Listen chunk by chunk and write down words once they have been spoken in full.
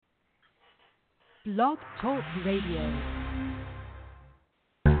Blog Talk Radio.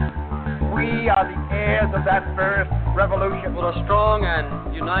 We are the heirs of that first revolution. Will a strong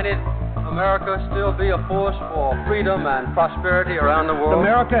and united America still be a force for freedom and prosperity around the world?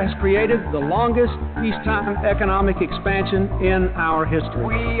 America has created the longest peacetime economic expansion in our history.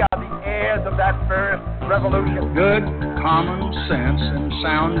 We are the heirs of that first revolution. Good, common sense, and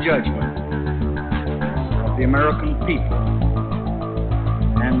sound judgment of the American people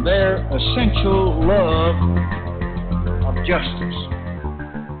and their essential love of justice.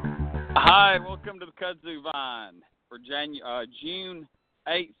 Hi, welcome to the Kudzu Vine for June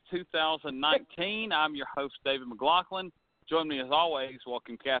 8th, 2019. I'm your host, David McLaughlin. Join me as always.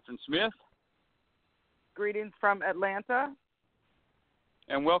 Welcome, Catherine Smith. Greetings from Atlanta.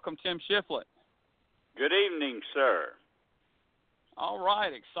 And welcome, Tim Shiflett. Good evening, sir. All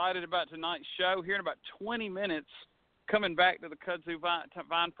right, excited about tonight's show. Here in about 20 minutes, coming back to the Kudzu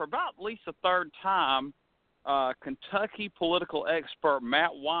Vine for about at least a third time, Kentucky political expert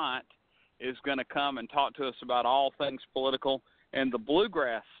Matt Wyatt is going to come and talk to us about all things political in the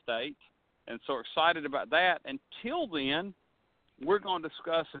bluegrass state, and so excited about that. Until then, we're going to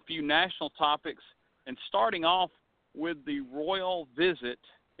discuss a few national topics, and starting off with the royal visit,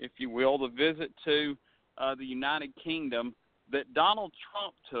 if you will, the visit to the United Kingdom that Donald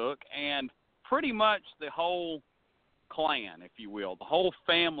Trump took, and pretty much the whole clan, if you will, the whole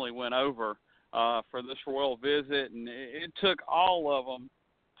family went over for this royal visit, and it took all of them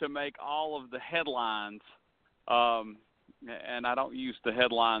to make all of the headlines, and I don't use the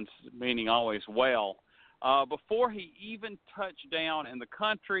headlines meaning always well. Before he even touched down in the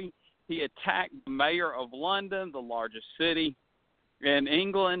country, he attacked the mayor of London, the largest city in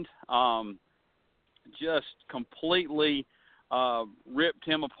England, just completely ripped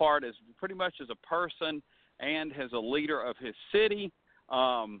him apart as pretty much as a person and as a leader of his city.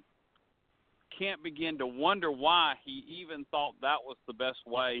 Can't begin to wonder why he even thought that was the best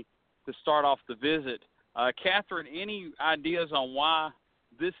way to start off the visit. Catherine, any ideas on why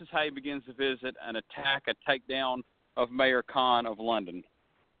this is how he begins the visit, an attack, a takedown of Mayor Khan of London?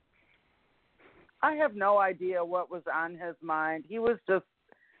 I have no idea what was on his mind. He was just,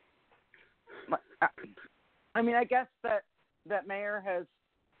 I guess that mayor has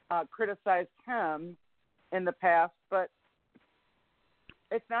criticized him in the past, but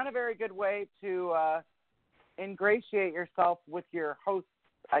it's not a very good way to ingratiate yourself with your host,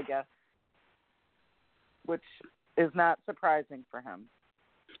 I guess, which is not surprising for him,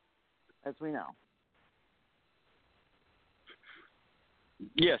 as we know.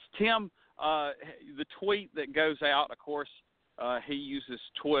 Yes, Tim, the tweet that goes out, of course, he uses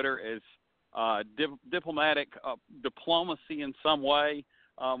Twitter as diplomatic diplomacy in some way.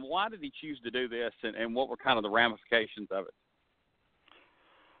 Why did he choose to do this, and what were kind of the ramifications of it?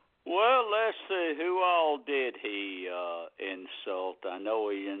 Well, let's see, who all did he insult? I know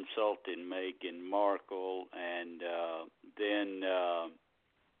he insulted Meghan Markle, and then, a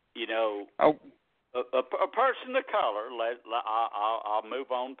person of color. I'll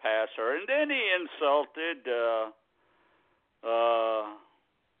move on past her. And then he insulted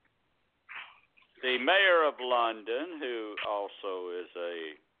the mayor of London, who also is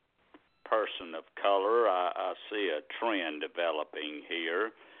a person of color. I see a trend developing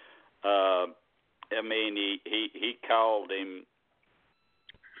here. He called him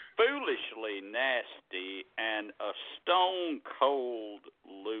foolishly nasty and a stone-cold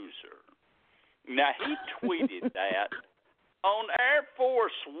loser. Now, he tweeted that on Air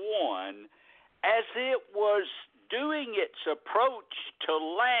Force One as it was doing its approach to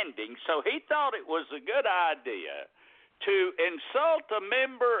landing, so he thought it was a good idea to insult a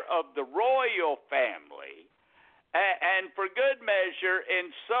member of the royal family and for good measure,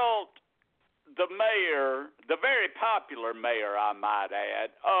 insult the mayor, the very popular mayor, I might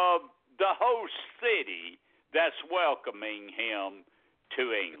add, of the host city that's welcoming him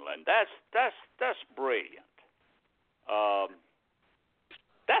to England. That's brilliant.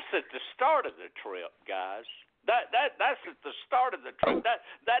 That's at the start of the trip, guys. That's at the start of the trip.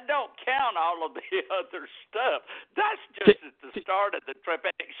 That don't count all of the other stuff. That's just at the start of the trip.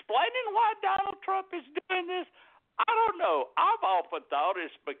 And explaining why Donald Trump is doing this, I don't know. I've often thought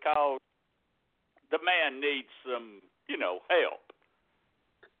it's because the man needs some, help.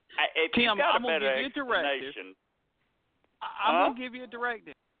 If Tim, I'm going to give you a directive. I'm going to give you a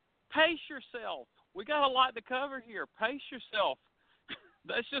directive. Pace yourself. We got a lot to cover here. Pace yourself.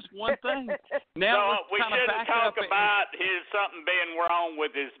 That's just one thing. Now so we shouldn't talk about something being wrong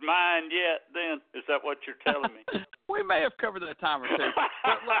with his mind yet, then? Is that what you're telling me? We may have covered that a time or two.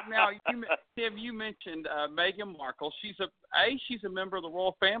 But look, now, Tim, you mentioned Meghan Markle. She's a member of the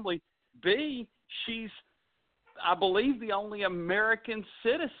royal family, B, she's, I believe, the only American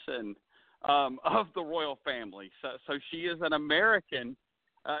citizen of the royal family. So she is an American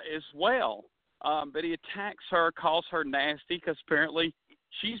as well. But he attacks her, calls her nasty because apparently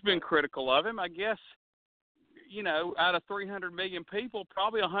she's been critical of him. I guess, out of 300 million people,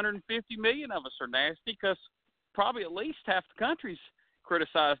 probably 150 million of us are nasty because probably at least half the country's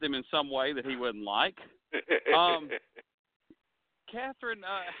criticized him in some way that he wouldn't like. Catherine,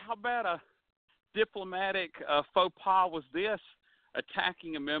 how about a diplomatic faux pas was this,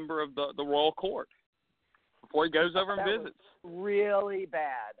 attacking a member of the royal court before he goes over and visits? Was really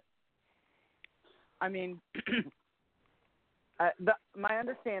bad. I mean, my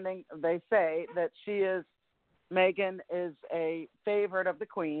understanding, they say that Meghan is a favorite of the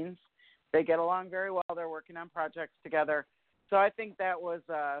Queen's. They get along very well. They're working on projects together. So I think that was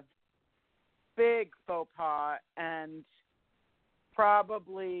a big faux pas and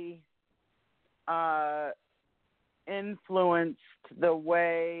probably influenced the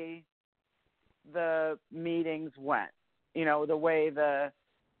way the meetings went, the way the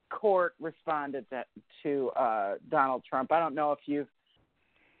court responded to Donald Trump. I don't know if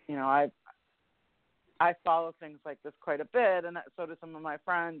I follow things like this quite a bit, and so do some of my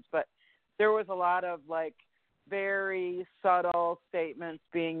friends, but there was a lot of very subtle statements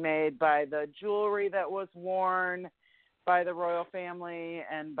being made by the jewelry that was worn by the royal family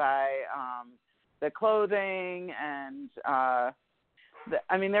and by the clothing and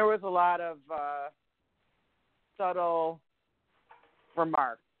there was a lot of subtle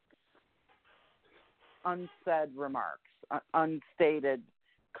remarks, unsaid remarks, unstated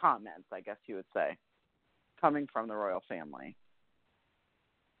comments, I guess you would say, coming from the royal family.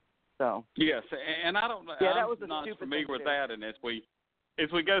 So yes, and I don't. Yeah, I'm not familiar with that. And as we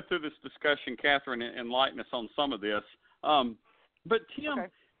go through this discussion, Catherine, enlighten us on some of this. But Tim,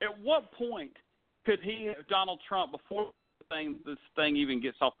 At what point could Donald Trump, before this thing even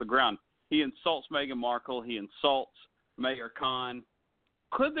gets off the ground, he insults Meghan Markle, he insults Mayor Khan.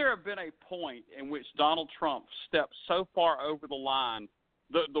 Could there have been a point in which Donald Trump stepped so far over the line,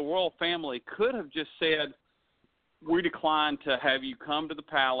 the royal family could have just said, we decline to have you come to the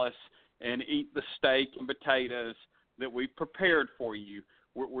palace and eat the steak and potatoes that we've prepared for you.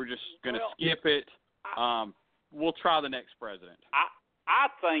 We're just going to skip it. We'll try the next president. I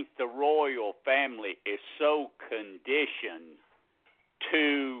think the royal family is so conditioned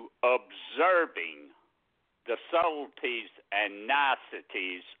to observing the subtleties and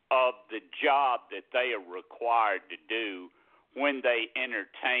niceties of the job that they are required to do when they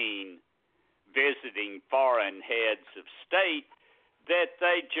entertain visiting foreign heads of state, that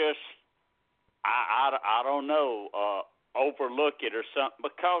they just, I don't know, overlook it or something.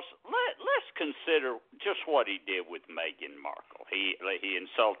 Because let's consider just what he did with Meghan Markle. He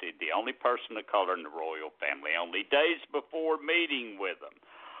insulted the only person of color in the royal family only days before meeting with them.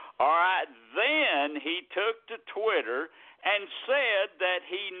 All right, then he took to Twitter and said that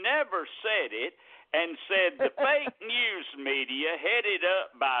he never said it, and said the fake news media headed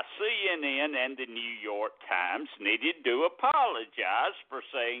up by CNN and the New York Times needed to apologize for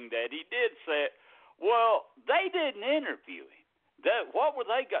saying that he did say it. Well, they didn't interview him. What were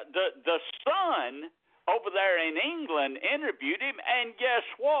they got? The Sun over there in England interviewed him, and guess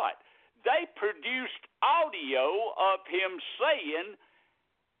what? They produced audio of him saying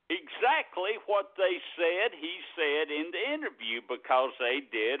exactly what they said he said in the interview, because they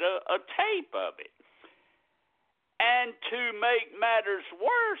did a tape of it. And to make matters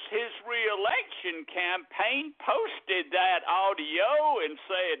worse, his re-election campaign posted that audio and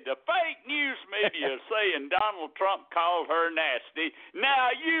said the fake news media saying Donald Trump called her nasty.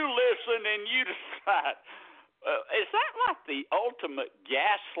 Now you listen and you decide. Is that like the ultimate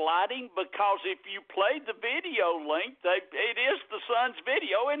gaslighting? Because if you played the video link, it is the Sun's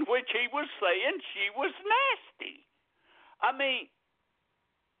video in which he was saying she was nasty. I mean,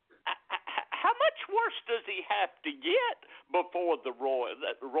 how much worse does he have to get before the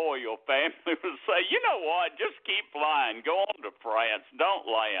royal family would say, you know what, just keep flying, go on to France, don't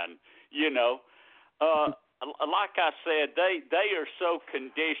land, Like I said, they are so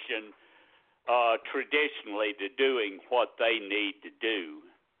conditioned traditionally to doing what they need to do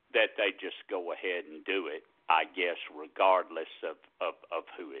that they just go ahead and do it, I guess, regardless of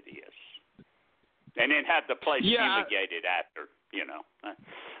who it is. And then have the place fumigated after,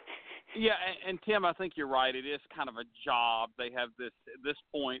 Yeah, and Tim, I think you're right. It is kind of a job. They have this at this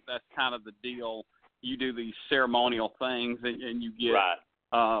point. That's kind of the deal. You do these ceremonial things, and you get,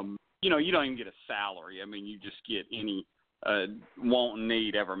 you don't even get a salary. I mean, you just get any want and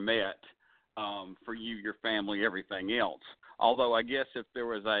need ever met for you, your family, everything else. Although I guess if there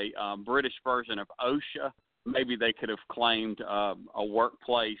was a British version of OSHA, maybe they could have claimed a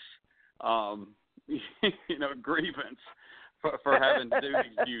workplace, grievance for having to do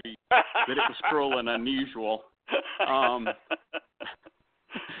these duties, that it was cruel and unusual.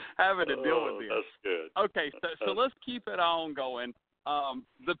 Having to deal with this. That's good. Okay, so let's keep it on going.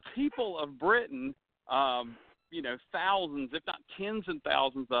 The people of Britain, thousands, if not tens and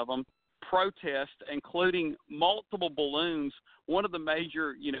thousands of them, protest, including multiple balloons. One of the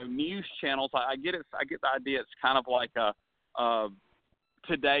major, news channels. I get it. I get the idea. It's kind of like a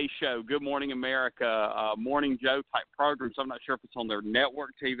Today Show, Good Morning America, Morning Joe type program. So I'm not sure if it's on their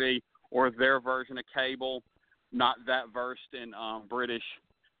network TV or their version of cable. Not that versed in British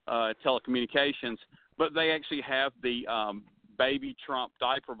telecommunications, but they actually have the baby Trump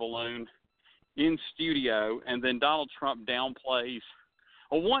diaper balloon in studio, and then Donald Trump downplays.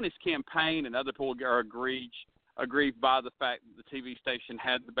 Well, one, his campaign, and other people are aggrieved by the fact that the TV station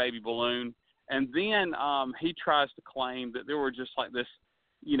had the baby balloon, and then he tries to claim that there were just like this,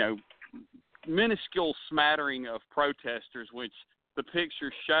 minuscule smattering of protesters, which the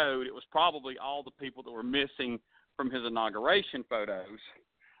picture showed it was probably all the people that were missing from his inauguration photos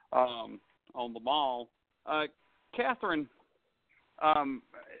on the mall. Catherine,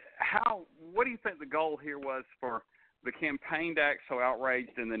 what do you think the goal here was for the campaign to act so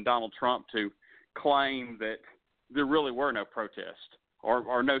outraged, and then Donald Trump to claim that there really were no protests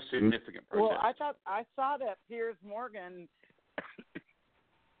or no significant protests? Well, I saw that Piers Morgan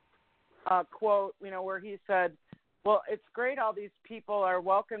quote, where he said, "Well, it's great all these people are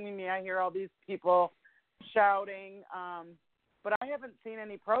welcoming me. I hear all these people shouting, but I haven't seen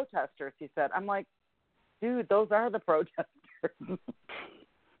any protesters," he said. I'm like, dude, those are the protesters.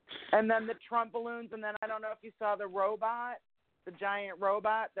 And then the Trump balloons, and then I don't know if you saw the giant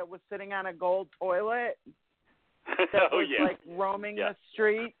robot that was sitting on a gold toilet that was like roaming the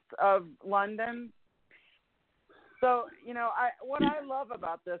streets of London. So, what I love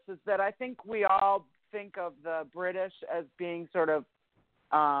about this is that I think we all think of the British as being sort of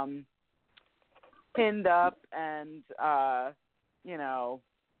pinned up and,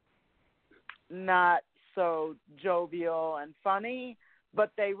 not so jovial and funny,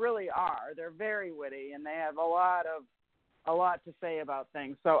 but they really are. They're very witty, and they have a lot to say about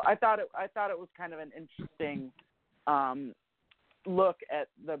things. So I thought it was kind of an interesting look at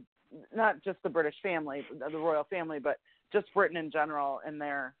not just the British family, the royal family, but just Britain in general and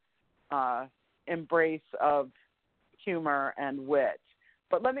their embrace of humor and wit.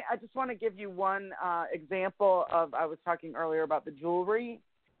 But I just want to give you one example of, I was talking earlier about the jewelry.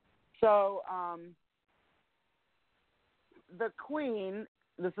 So the Queen,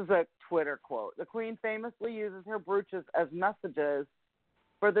 this is a Twitter quote, the Queen famously uses her brooches as messages.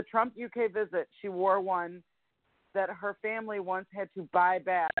 For the Trump UK visit, she wore one that her family once had to buy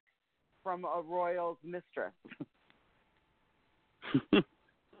back from a royal's mistress.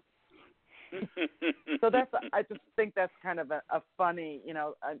 So I just think that's kind of a funny,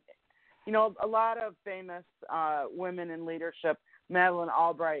 a lot of famous women in leadership. Madeleine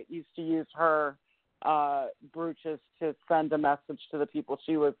Albright used to use her brooches to send a message to the people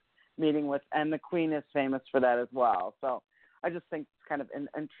she was meeting with, and the Queen is famous for that as well. So I just think it's kind of an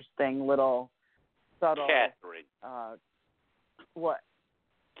interesting little subtle. Catherine. What?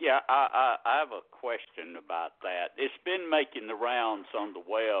 Yeah, I have a question about that. It's been making the rounds on the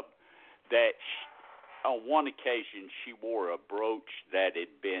web that on one occasion she wore a brooch that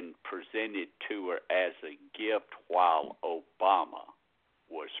had been presented to her as a gift while Obama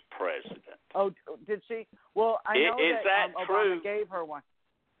was president. Oh, did she? Well, I know that Obama true? gave her one.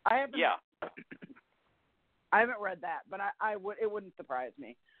 I haven't. Yeah. I haven't read that, but I would. It wouldn't surprise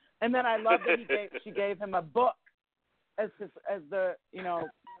me. And then I love that she gave him a book as the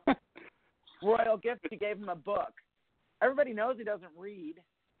royal gift. She gave him a book. Everybody knows he doesn't read.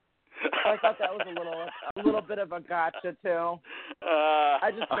 So I thought that was a little bit of a gotcha too.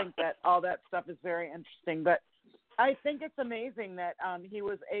 I just think that all that stuff is very interesting, but I think it's amazing that he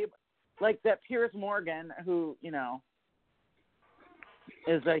was able, like that Piers Morgan, who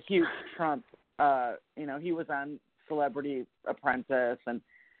is a huge Trump. He was on Celebrity Apprentice, and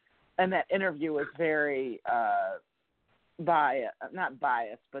that interview was very not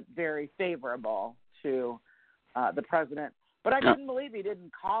biased, but very favorable to the president. But I couldn't believe he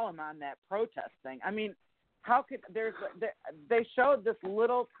didn't call him on that protest thing. I mean, how could they showed this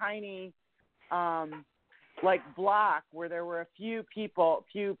little tiny block where there were a few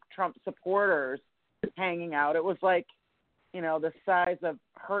Trump supporters hanging out. It was like, the size of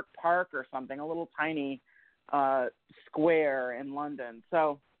Hurt Park or something, a little tiny square in London.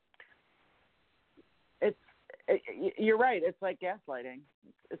 So you're right. It's like gaslighting.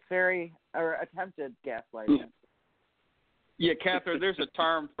 It's or attempted gaslighting. Yeah, Catherine, there's a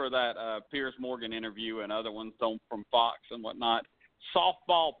term for that Piers Morgan interview and other ones from Fox and whatnot.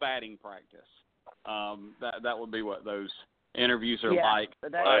 Softball batting practice. That would be what those interviews are like.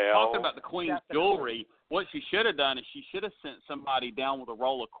 Talking about the Queen's jewelry, what she should have done is she should have sent somebody down with a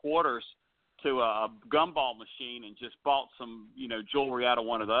roll of quarters to a gumball machine and just bought some, jewelry out of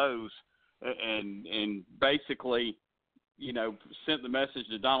one of those and basically, sent the message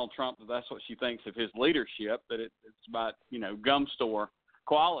to Donald Trump that that's what she thinks of his leadership, that it's about, gum store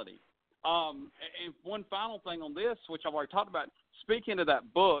quality. And one final thing on this, which I've already talked about, speaking of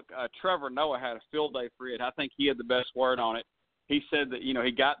that book, Trevor Noah had a field day for it. I think he had the best word on it. He said that,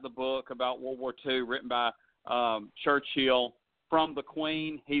 he got the book about World War II written by Churchill from the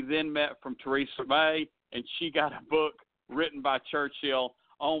Queen. He then met from Theresa May, and she got a book written by Churchill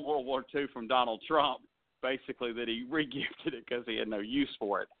on World War II from Donald Trump, basically that he re-gifted it because he had no use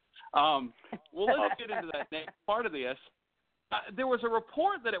for it. Well, let's get into that next part of this. There was a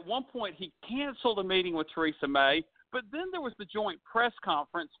report that at one point he canceled a meeting with Theresa May, but then there was the joint press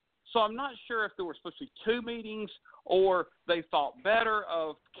conference. So I'm not sure if there were supposed to be two meetings or they thought better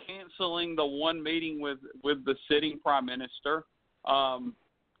of canceling the one meeting with the sitting prime minister.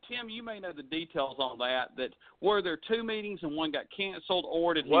 Tim, you may know the details on that. That were there two meetings and one got canceled,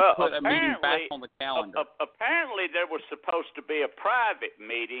 or did he put a meeting back on the calendar? Apparently, there was supposed to be a private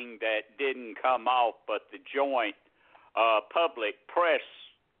meeting that didn't come off, but the joint public press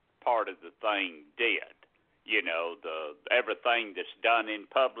part of the thing did. Everything that's done in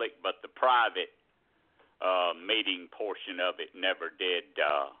public, but the private meeting portion of it never did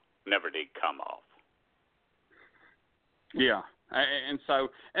come off. Yeah.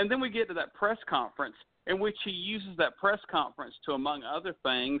 And then we get to that press conference in which he uses that press conference to, among other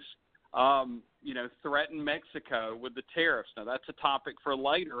things, threaten Mexico with the tariffs. Now, that's a topic for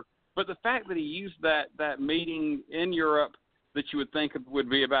later. But the fact that he used that meeting in Europe that you would think would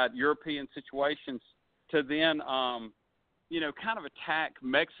be about European situations to then, kind of attack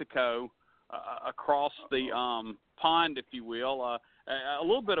Mexico across the pond, if you will, a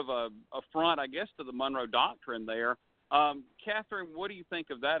little bit of a affront, I guess, to the Monroe Doctrine there. Catherine, what do you think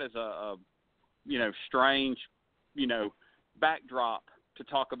of that as a strange, backdrop to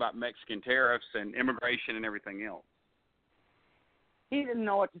talk about Mexican tariffs and immigration and everything else? He didn't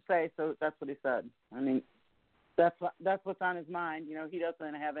know what to say, so that's what he said. I mean, that's what's on his mind. He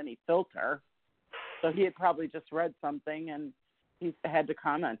doesn't have any filter, so he had probably just read something and he had to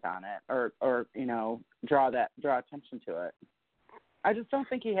comment on it or draw attention to it. I just don't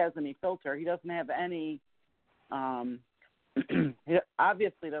think he has any filter. He doesn't have any. He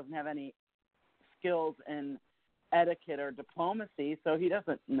obviously doesn't have any skills in etiquette or diplomacy, so he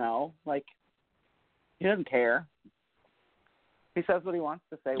doesn't know. He doesn't care. He says what he wants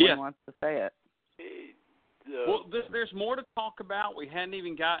to say when he wants to say it. Well, there's more to talk about. We hadn't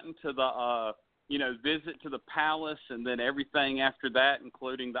even gotten to the, visit to the palace and then everything after that,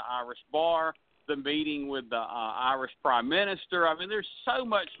 including the Irish bar, the meeting with the Irish prime minister. I mean, there's so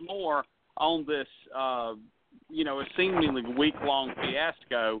much more on this, a seemingly week-long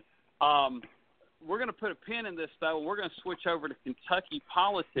fiasco. We're going to put a pin in this, though. We're going to switch over to Kentucky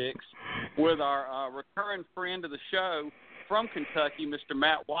politics with our recurring friend of the show from Kentucky, Mr.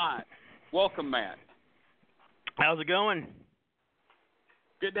 Matt Wyatt. Welcome, Matt. How's it going?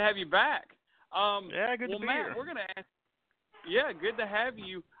 Good to have you back. Good to be Matt, here. We're going to ask. Yeah, good to have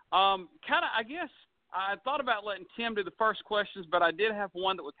you. I guess I thought about letting Tim do the first questions, but I did have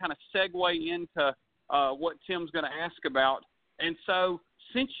one that would kind of segue into what Tim's going to ask about. And so,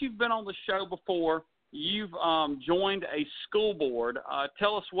 since you've been on the show before, you've joined a school board.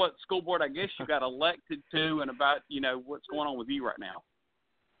 Tell us what school board I guess you got elected to and about, what's going on with you right now.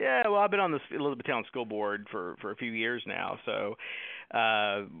 Yeah, well, I've been on the Elizabethtown School Board for a few years now. So,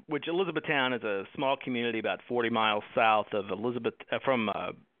 which Elizabethtown is a small community about 40 miles south of from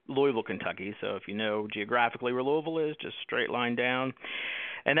Louisville, Kentucky. So if you know geographically where Louisville is, just straight line down.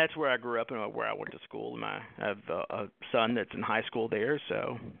 And that's where I grew up and where I went to school. And I have a son that's in high school there,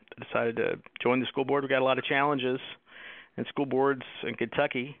 so I decided to join the school board. We've got a lot of challenges in school boards in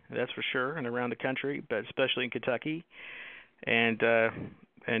Kentucky, that's for sure, and around the country, but especially in Kentucky. And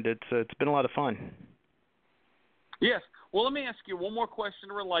it's been a lot of fun. Yes. Well, let me ask you one more question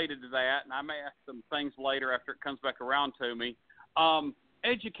related to that, and I may ask some things later after it comes back around to me.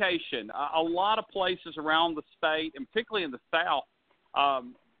 Education. A lot of places around the state, and particularly in the South,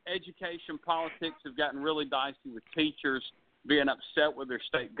 education politics have gotten really dicey with teachers being upset with their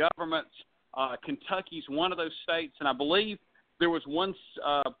state governments. Kentucky's one of those states, and I believe there was one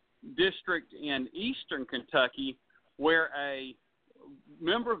district in eastern Kentucky where a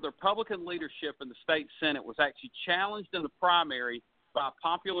member of the Republican leadership in the state Senate was actually challenged in the primary by a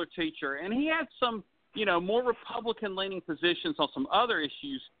popular teacher, and he had some, more Republican-leaning positions on some other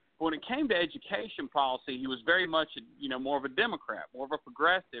issues. But when it came to education policy, he was very much, more of a Democrat, more of a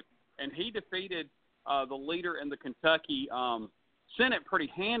progressive, and he defeated the leader in the Kentucky Senate pretty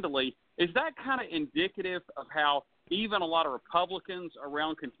handily. Is that kind of indicative of how even a lot of Republicans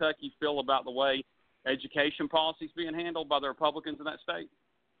around Kentucky feel about the way education policy is being handled by the Republicans in that state?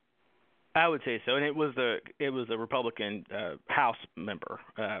 I would say so, and it was the Republican House member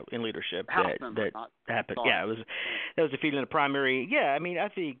in leadership that happened. Yeah, that was defeated in the primary. Yeah, I mean, I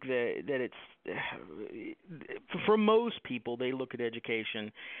think that it's for most people they look at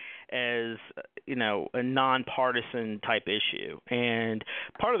education as a nonpartisan type issue, and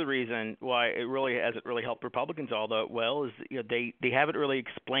part of the reason why it really hasn't really helped Republicans all that well is they haven't really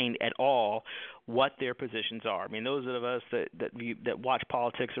explained at all what their positions are. I mean, those of us that watch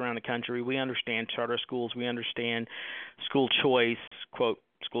politics around the country, we understand charter schools, we understand school choice, quote,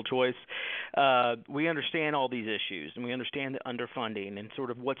 school choice. We understand all these issues, and we understand the underfunding and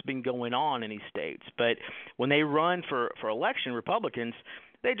sort of what's been going on in these states. But when they run for election, Republicans,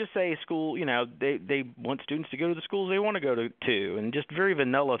 they just say school, they want students to go to the schools they want to go to, and just very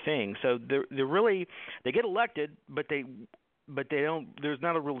vanilla things. So they get elected, but they don't. There's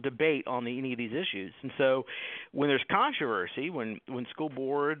not a real debate on any of these issues. And so when there's controversy, when school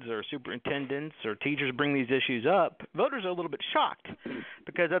boards or superintendents or teachers bring these issues up, voters are a little bit shocked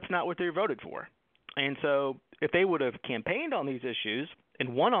because that's not what they voted for. And so if they would have campaigned on these issues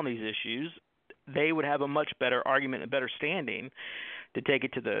and won on these issues, they would have a much better argument and better standing to take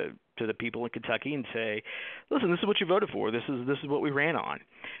it to the people in Kentucky and say, listen, this is what you voted for. This is what we ran on.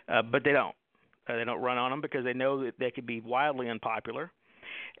 But they don't. They don't run on them because they know that they could be wildly unpopular,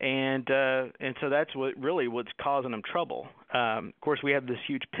 and so that's what's causing them trouble. Of course, we have this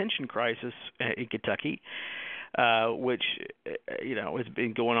huge pension crisis in Kentucky, which has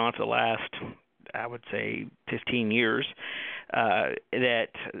been going on for the last, I would say, 15 years. That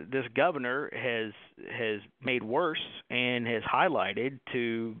this governor has made worse and has highlighted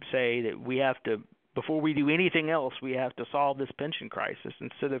to say that we have to, before we do anything else, we have to solve this pension crisis.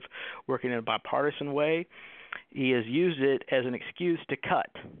 Instead of working in a bipartisan way, he has used it as an excuse to cut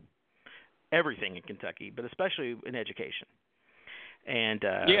everything in Kentucky, but especially in education. And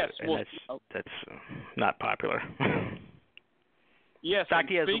yes, and that's not popular. Yes, in fact,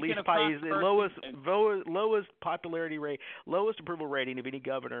 he has the lowest popularity rate, lowest approval rating of any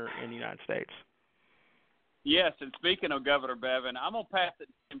governor in the United States. Yes, and speaking of Governor Bevin, I'm going to pass it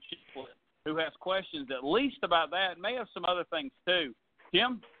to Tim Shiflett, who has questions at least about that, and may have some other things too.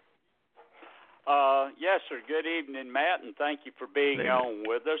 Tim? Yes, sir. Good evening, Matt, and thank you for being on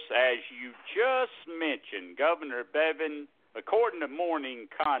with us. As you just mentioned, Governor Bevin, according to Morning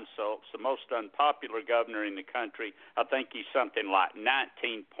Consults, the most unpopular governor in the country, I think he's something like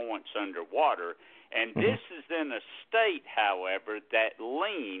 19 points underwater. And this is in a state, however, that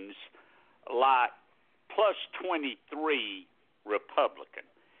leans like plus 23 Republican.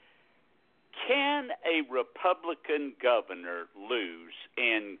 Can a Republican governor lose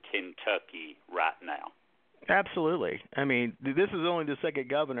in Kentucky right now? Absolutely. I mean, this is only the second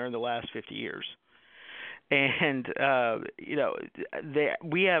governor in the last 50 years. And,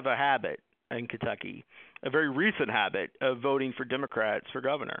 we have a habit in Kentucky, a very recent habit of voting for Democrats for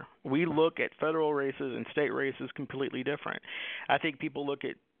governor. We look at federal races and state races completely different. I think people look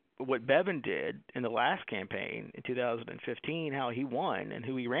at what Bevin did in the last campaign in 2015, how he won and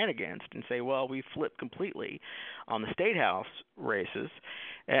who he ran against, and say, well, we flipped completely on the state house races.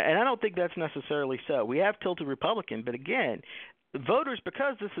 And I don't think that's necessarily so. We have tilted Republican, but again, voters,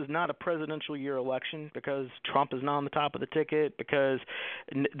 because this is not a presidential year election, because Trump is not on the top of the ticket, because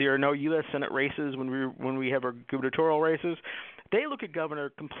there are no U.S. Senate races when we have our gubernatorial races, they look at governor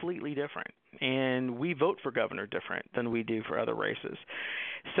completely different, and we vote for governor different than we do for other races.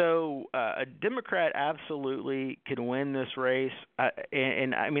 So a Democrat absolutely can win this race.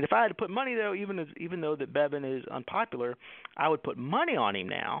 And I mean, if I had to put money, though, even though that Bevin is unpopular, I would put money on him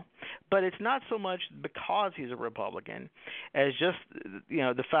now. But it's not so much because he's a Republican as just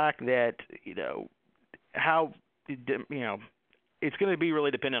the fact that how it's going to be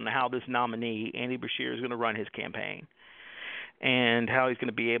really dependent on how this nominee Andy Beshear is going to run his campaign, and how he's going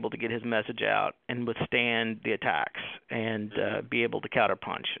to be able to get his message out and withstand the attacks and be able to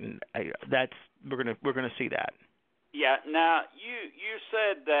counterpunch. And we're going to see that. Yeah. Now you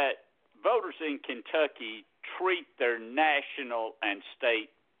said that voters in Kentucky treat their national and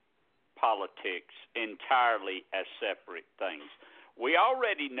state politics entirely as separate things. We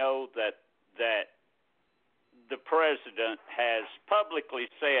already know that the president has publicly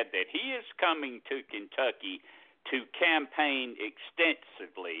said that he is coming to Kentucky to campaign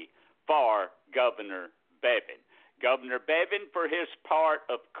extensively for Governor Bevin. Governor Bevin, for his part,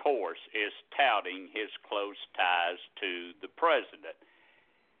 of course, is touting his close ties to the president.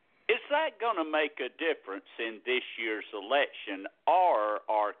 Is that going to make a difference in this year's election, or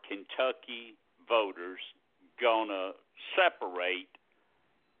are Kentucky voters going to separate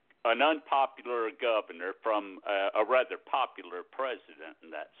an unpopular governor from a rather popular president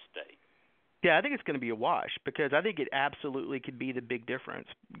in that state? Yeah, I think it's going to be a wash because I think it absolutely could be the big difference.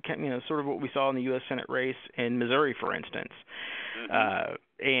 Sort of what we saw in the U.S. Senate race in Missouri, for instance.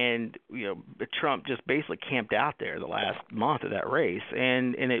 And Trump just basically camped out there the last month of that race,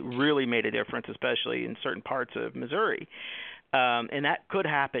 and it really made a difference, especially in certain parts of Missouri. And that could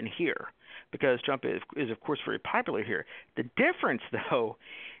happen here because Trump is of course very popular here. The difference, though,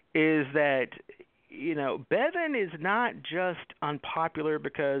 is that Bevin is not just unpopular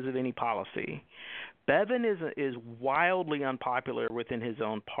because of any policy. Bevin is wildly unpopular within his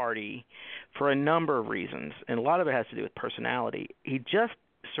own party for a number of reasons, and a lot of it has to do with personality. He just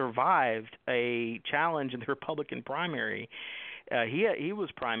survived a challenge in the Republican primary. He was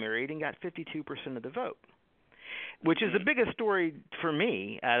primaried and got 52% of the vote, which is the biggest story for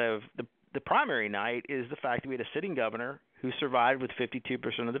me out of the primary night is the fact that we had a sitting governor who survived with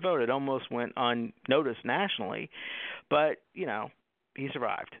 52% of the vote. It almost went unnoticed nationally, but, he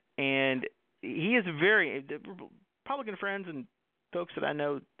survived. And he is the Republican friends and folks that I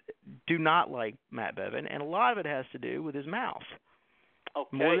know do not like Matt Bevin, and a lot of it has to do with his mouth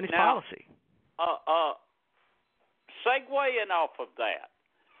more than his policy. Segueing off of that,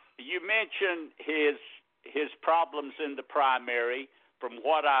 you mentioned his problems in the primary. From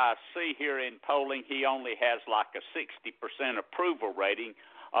what I see here in polling, he only has like a 60% approval rating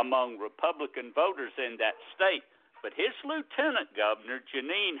among Republican voters in that state. But his lieutenant governor,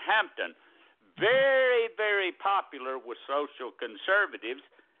 Janine Hampton, very, very popular with social conservatives,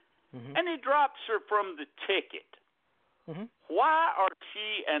 and he drops her from the ticket. Why are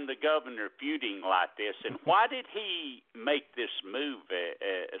she and the governor feuding like this, and why did he make this move,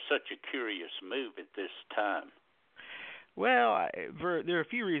 such a curious move at this time? Well, there are a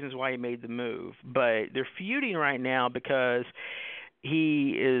few reasons why he made the move, but they're feuding right now because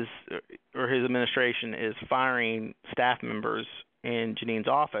he is, or his administration is firing staff members in Janine's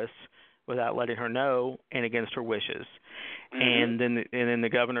office without letting her know and against her wishes. And then the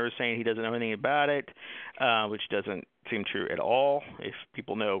governor is saying he doesn't know anything about it, which doesn't seem true at all if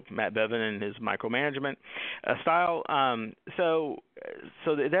people know Matt Bevin and his micromanagement style. So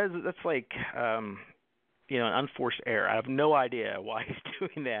that's like an unforced error. I have no idea why he's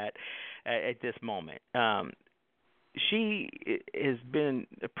doing that at this moment. She has been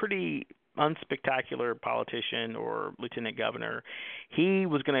a pretty unspectacular politician or lieutenant governor. He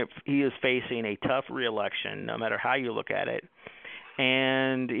is facing a tough reelection, no matter how you look at it.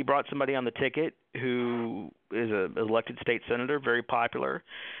 And he brought somebody on the ticket who is an elected state senator, very popular,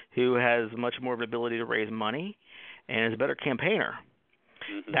 who has much more of an ability to raise money and is a better campaigner.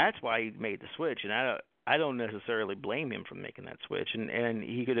 That's why he made the switch, and I don't necessarily blame him for making that switch, and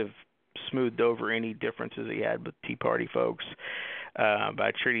he could have smoothed over any differences he had with Tea Party folks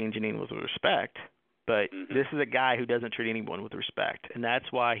by treating Janine with respect. But this is a guy who doesn't treat anyone with respect, and that's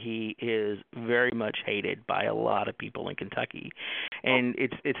why he is very much hated by a lot of people in Kentucky. And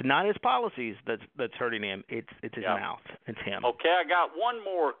it's not his policies that's hurting him; it's his mouth. It's him. Okay, I got one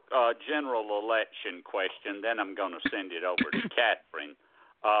more general election question, then I'm going to send it over to Catherine.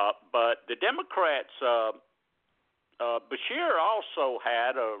 But the Democrats, Bashir also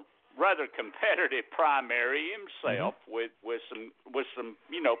had a rather competitive primary himself with some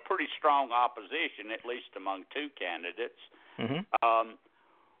pretty strong opposition, at least among two candidates.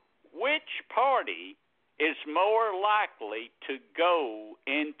 Which party is more likely to go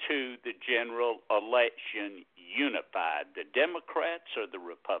into the general election unified, the Democrats or the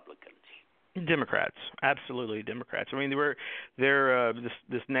Republicans? Democrats, absolutely Democrats. I mean, they're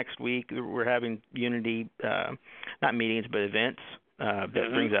this next week we're having unity, not meetings but events that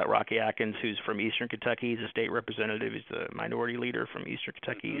brings out Rocky Atkins, who's from Eastern Kentucky. He's a state representative. He's the minority leader from Eastern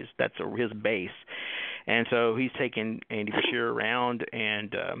Kentucky. That's his base, and so he's taken Andy Bashir around,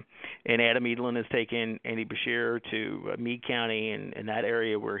 and Adam Edlin has taken Andy Bashir to Meade County and that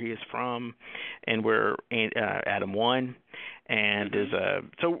area where he is from, and where Adam won. And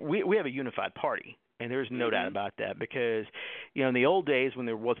so we have a unified party, and there's no doubt about that, because in the old days when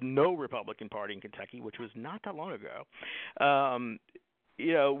there was no Republican Party in Kentucky, which was not that long ago,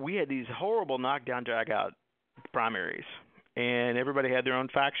 we had these horrible knockdown drag-out primaries, and everybody had their own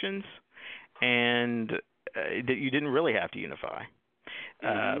factions, and that you didn't really have to unify.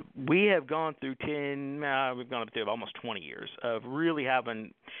 We have gone through we've gone up to almost 20 years of really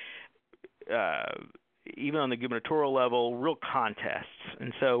having, even on the gubernatorial level, real contests.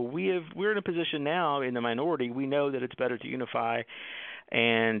 And so we're in a position now in the minority. We know that it's better to unify,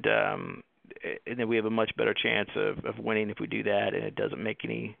 and then we have a much better chance of winning if we do that, and it doesn't make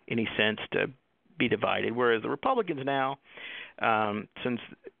any sense to be divided. Whereas the Republicans now, since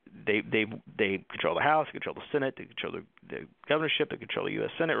they control the House, they control the Senate, they control the governorship, they control the U.S.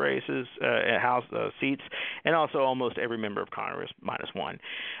 Senate races, House seats, and also almost every member of Congress minus one.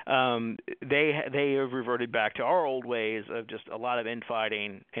 They have reverted back to our old ways of just a lot of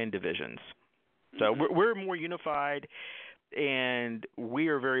infighting and divisions. So we're more unified, and we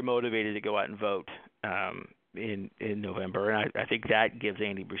are very motivated to go out and vote in November. And I think that gives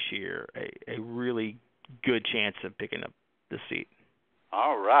Andy Beshear a really good chance of picking up the seat.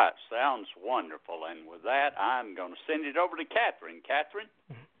 All right. Sounds wonderful. And with that, I'm going to send it over to Catherine. Catherine?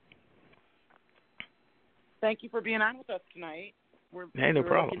 Thank you for being on with us tonight. No we're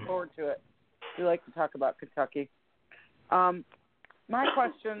problem. Looking forward to it. We like to talk about Kentucky. My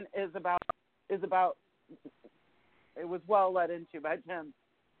question is about it was well led into by Tim.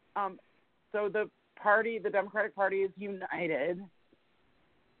 So the Democratic Party is united.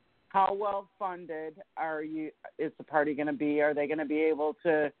 How well funded is the party going to be? Are they going to be able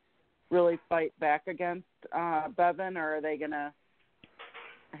to really fight back against Bevin, or are they going to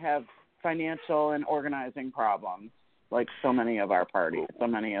have financial and organizing problems like so many of our parties, so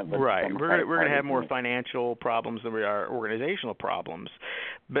many of the right? We're going to have more parties? financial problems than we are organizational problems.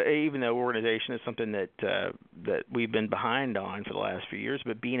 But even though organization is something that we've been behind on for the last few years,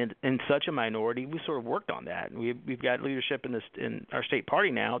 but being in such a minority, we sort of worked on that. And we've got leadership in our state party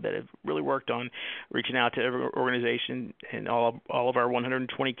now that have really worked on reaching out to every organization in all of our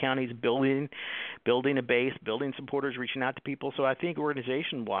 120 counties, building a base, building supporters, reaching out to people. So I think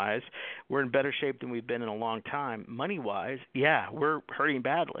organization-wise, we're in better shape than we've been in a long time. Money-wise, yeah, we're hurting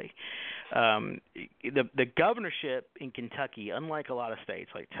badly. The governorship in Kentucky, unlike a lot of states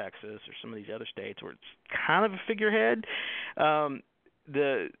like Texas or some of these other states where it's kind of a figurehead,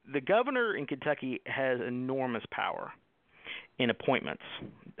 the governor in Kentucky has enormous power in appointments.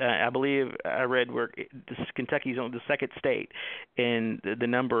 I believe I read where Kentucky's the second state in the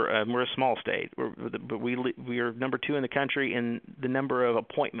number. We're a small state, but we are number 2 in the country in the number of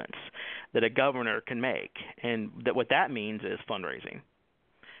appointments that a governor can make, and what that means is fundraising.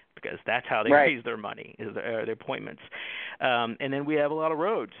 Because that's how they raise their money, is their appointments. And then we have a lot of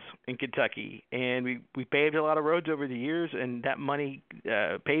roads in Kentucky, and we paved a lot of roads over the years, and that money,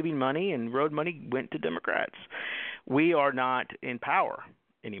 paving money and road money, went to Democrats. We are not in power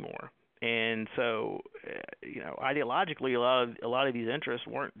anymore, and so ideologically, a lot of these interests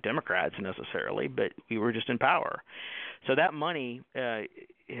weren't Democrats necessarily, but we were just in power. So that money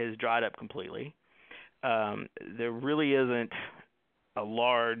has dried up completely. There really isn't a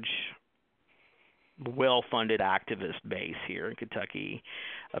large, well-funded activist base here in Kentucky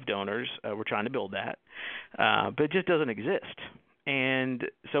of donors. We're trying to build that, but it just doesn't exist. And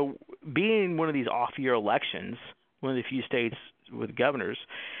so being one of these off-year elections, one of the few states with governors,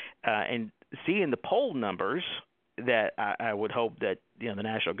 and seeing the poll numbers that I would hope that the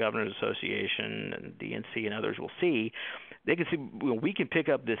National Governors Association and DNC and others will see, they can see we can pick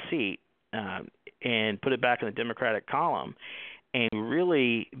up this seat and put it back in the Democratic column and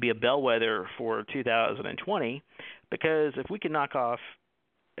really be a bellwether for 2020, because if we can knock off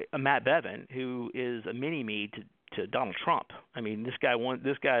Matt Bevin, who is a mini-me to Donald Trump, I mean, this guy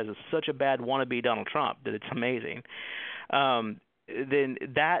is such a bad wannabe Donald Trump that it's amazing, then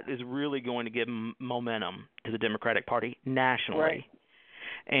that is really going to give momentum to the Democratic Party nationally. Right.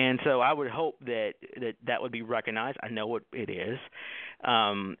 And so I would hope that would be recognized. I know it is.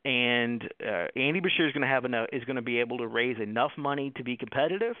 And Andy Beshear is going to be able to raise enough money to be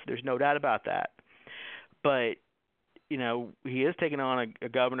competitive. There's no doubt about that. But he is taking on a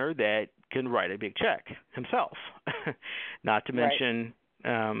governor that can write a big check himself, not to mention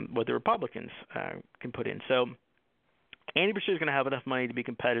what the Republicans can put in. So Andy Beshear is going to have enough money to be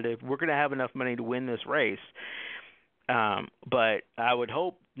competitive. We're going to have enough money to win this race. But I would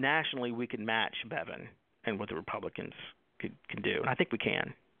hope nationally we can match Bevin and what the Republicans can do. And I think we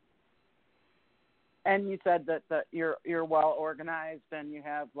can. And you said that you're well organized and you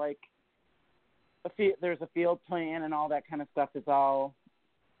have there's a field plan and all that kind of stuff is all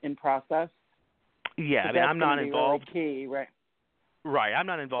in process. Yeah, I mean, I'm not involved. Really key, right? Right, I'm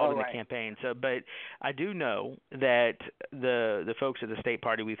not involved in the campaign. So, but I do know that the folks at the state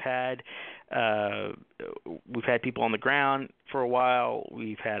party we've had We've had people on the ground for a while.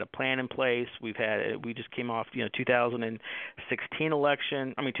 We've had a plan in place. We just came off 2018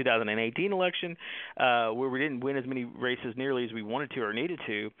 election, where we didn't win as many races nearly as we wanted to or needed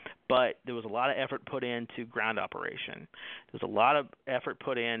to, but there was a lot of effort put into ground operation. There's a lot of effort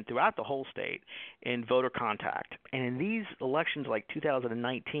put in throughout the whole state in voter contact. And in these elections like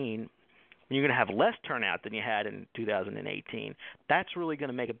 2019, when you're going to have less turnout than you had in 2018, that's really going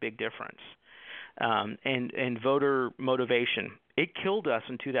to make a big difference. And voter motivation. It killed us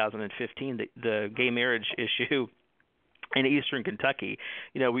in 2015, the gay marriage issue in eastern Kentucky.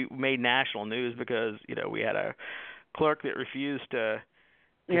 We made national news because, we had a clerk that refused to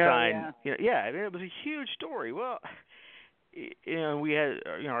sign. Yeah. It was a huge story. Well, we had,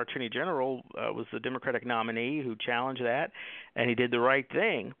 our Attorney General was the Democratic nominee who challenged that, and he did the right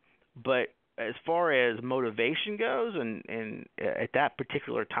thing. But as far as motivation goes, and at that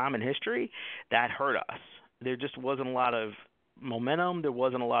particular time in history, that hurt us. There just wasn't a lot of momentum. There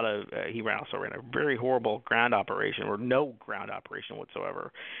wasn't a lot of he also ran a very horrible ground operation, or no ground operation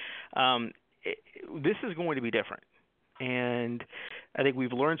whatsoever. This is going to be different, and I think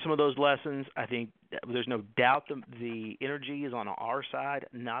we've learned some of those lessons. I think there's no doubt the energy is on our side,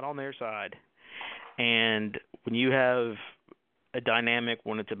 not on their side. And when you have a dynamic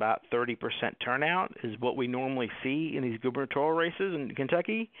when it's about 30% turnout is what we normally see in these gubernatorial races in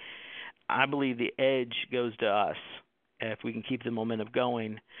Kentucky, I believe the edge goes to us if we can keep the momentum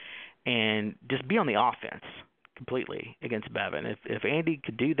going and just be on the offense completely against Bevin. If Andy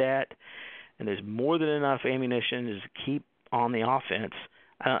could do that, and there's more than enough ammunition to just keep on the offense,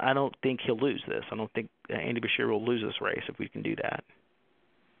 I don't think he'll lose this. I don't think Andy Beshear will lose this race if we can do that.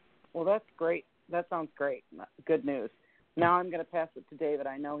 Well, that's great. That sounds great. Good news. Now I'm going to pass it to David.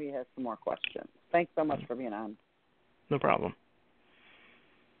 I know he has some more questions. Thanks so much for being on. No problem.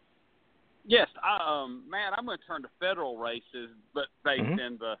 Yes, Matt, I'm going to turn to federal races, but based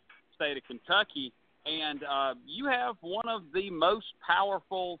in the state of Kentucky. And you have one of the most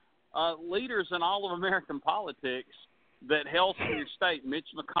powerful leaders in all of American politics that hails from your state, Mitch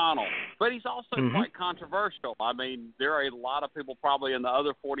McConnell. But he's also quite controversial. I mean, there are a lot of people probably in the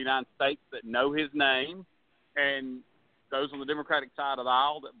other 49 states that know his name, and those on the Democratic side of the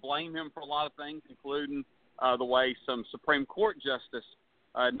aisle that blame him for a lot of things, including the way some Supreme Court justice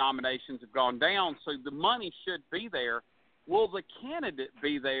nominations have gone down. So the money should be there. Will the candidate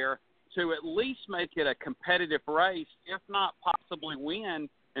be there to at least make it a competitive race, if not possibly win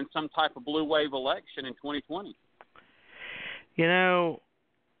in some type of blue wave election in 2020?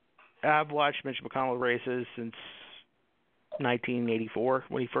 I've watched Mitch McConnell races since 1984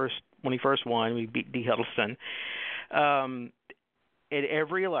 when he first won. We beat Dee Huddleston. At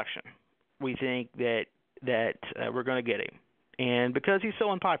every election, we think that we're going to get him, and because he's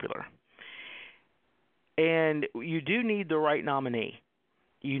so unpopular. And you do need the right nominee.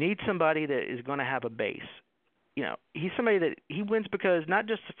 You need somebody that is going to have a base. He's somebody that he wins because not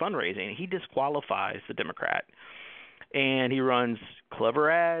just the fundraising, he disqualifies the Democrat, and he runs clever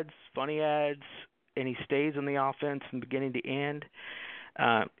ads, funny ads, and he stays on the offense from beginning to end.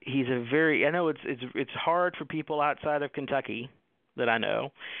 He's I know it's hard for people outside of Kentucky that I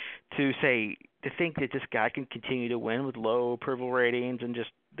know to think that this guy can continue to win with low approval ratings and just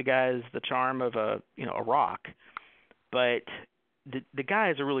the guy's the charm of a rock. But the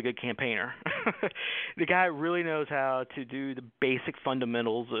guy is a really good campaigner. The guy really knows how to do the basic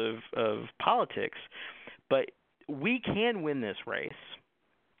fundamentals of politics. But we can win this race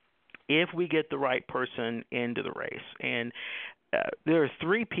if we get the right person into the race. And there are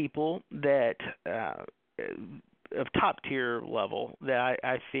three people that of top tier level that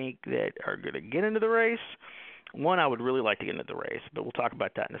I think that are going to get into the race. One I would really like to get into the race, but we'll talk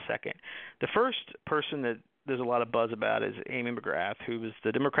about that in a second. The first person that there's a lot of buzz about is Amy McGrath, who was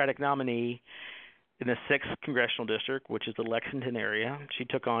the Democratic nominee in the 6th Congressional District, which is the Lexington area. She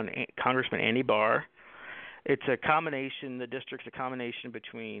took on Congressman Andy Barr. It's a combination. The district's a combination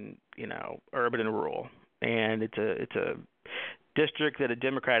between urban and rural, and it's a district that a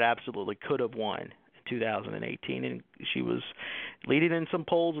Democrat absolutely could have won in 2018, and she was leading in some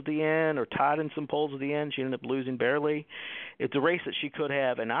polls at the end or tied in some polls at the end. She ended up losing barely. It's a race that she could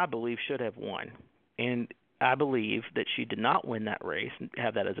have and I believe should have won, and I believe that she did not win that race and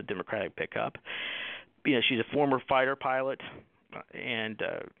have that as a Democratic pickup. She's a former fighter pilot, and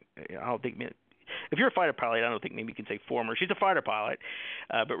I don't think if you're a fighter pilot, I don't think maybe you can say former. She's a fighter pilot,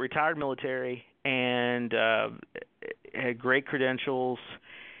 but retired military and had great credentials.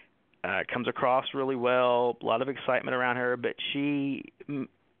 Comes across really well, a lot of excitement around her, but she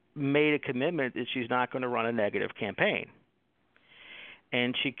made a commitment that she's not going to run a negative campaign.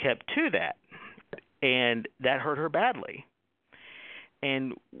 And she kept to that. and that hurt her badly.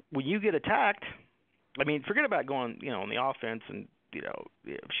 And when you get attacked, I mean, forget about going, on the offense and,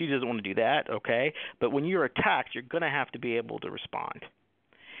 if she doesn't want to do that, okay. But when you're attacked, you're going to have to be able to respond.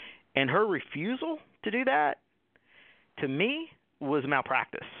 And her refusal to do that, to me, was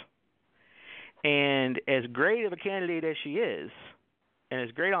malpractice. And as great of a candidate as she is, and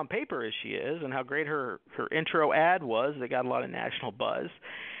as great on paper as she is, and how great her intro ad was that got a lot of national buzz,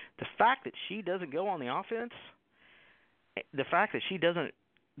 the fact that she doesn't go on the offense, the fact that she doesn't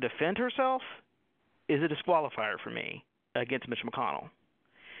defend herself, is a disqualifier for me against Mitch McConnell.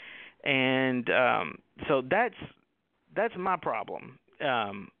 And so that's my problem.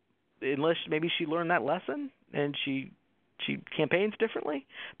 Unless maybe she learned that lesson and she campaigns differently,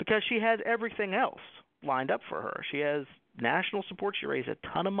 because she has everything else lined up for her. She has national support. She raised a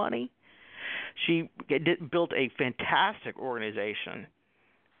ton of money. She built a fantastic organization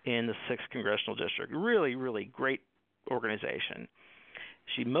in the 6th Congressional District. Really, really great organization.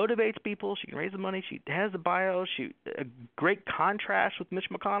 She motivates people. She can raise the money. She has the bio. A great contrast with Mitch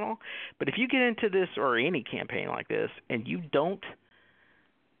McConnell. But if you get into this or any campaign like this, and you don't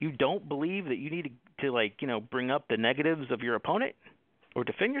believe that you need to bring up the negatives of your opponent or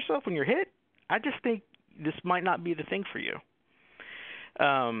defend yourself when you're hit, I just think this might not be the thing for you.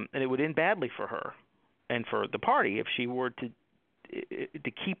 And it would end badly for her and for the party if she were to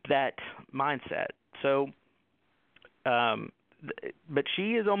keep that mindset. So, but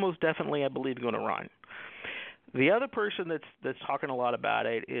she is almost definitely, I believe, going to run. The other person that's talking a lot about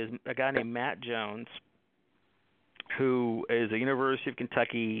it is a guy named Matt Jones, who is a University of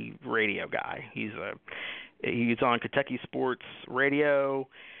Kentucky radio guy. He's on Kentucky sports radio.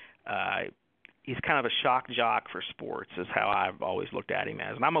 He's kind of a shock jock for sports, is how I've always looked at him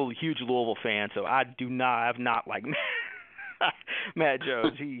as. And I'm a huge Louisville fan, so I have not liked Matt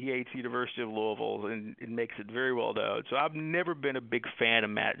Jones. He hates the University of Louisville and makes it very well known. So I've never been a big fan of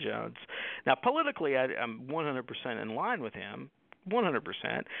Matt Jones. Now, politically, I'm 100% in line with him, 100%.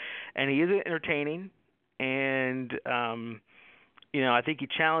 And he is entertaining. And, I think he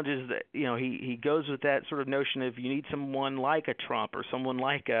challenges that, he goes with that sort of notion of you need someone like a Trump or someone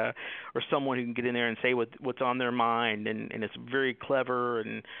like or someone who can get in there and say what's on their mind. And it's very clever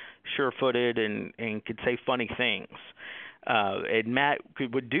and sure-footed and could say funny things. And Matt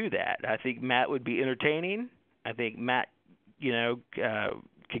would do that. I think Matt would be entertaining. I think Matt,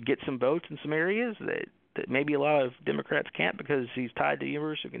 could get some votes in some areas that maybe a lot of Democrats can't because he's tied to the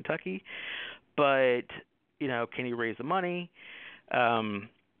University of Kentucky. But, can he raise the money? Can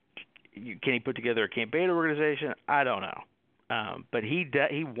he put together a campaign organization? I don't know. But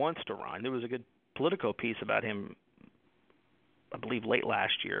he wants to run. There was a good Politico piece about him, I believe, late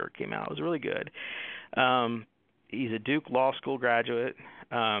last year. It came out. It was really good. He's a Duke Law School graduate.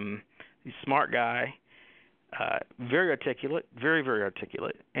 He's a smart guy, very articulate, very, very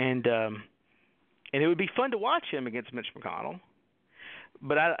articulate. And it would be fun to watch him against Mitch McConnell.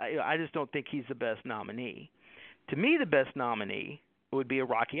 But I just don't think he's the best nominee. To me, the best nominee would be a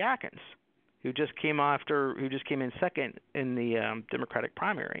Rocky Atkins, who just came in second in the Democratic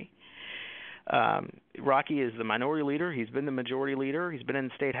primary. Rocky is the minority leader. He's been the majority leader. He's been in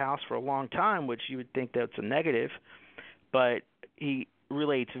the state house for a long time, which you would think that's a negative, but he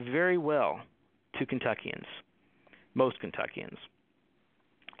relates very well to Kentuckians, most Kentuckians.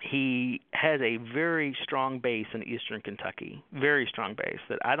 He has a very strong base in eastern Kentucky, very strong base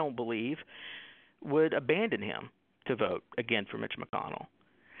that I don't believe would abandon him to vote again for Mitch McConnell.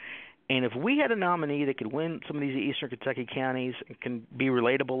 And if we had a nominee that could win some of these eastern Kentucky counties and can be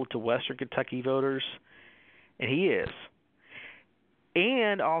relatable to western Kentucky voters, and he is,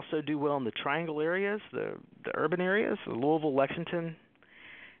 and also do well in the triangle areas, the urban areas, the Louisville, Lexington,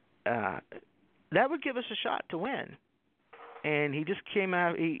 that would give us a shot to win. And he just came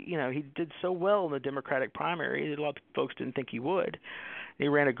out, he did so well in the Democratic primary that a lot of folks didn't think he would. He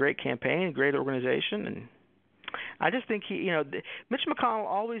ran a great campaign, a great organization, and I just think Mitch McConnell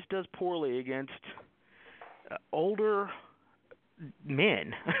always does poorly against older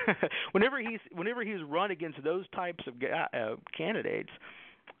men. whenever he's run against those types of candidates,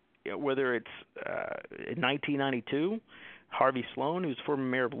 whether it's in 1992, Harvey Sloan, who's former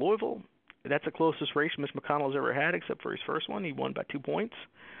mayor of Louisville, that's the closest race Mitch McConnell's ever had, except for his first one. He won by 2 points.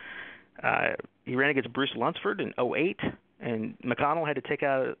 He ran against Bruce Lunsford in 2008, and McConnell had to take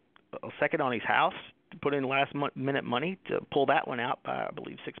out a second on his house to put in last-minute money to pull that one out by, I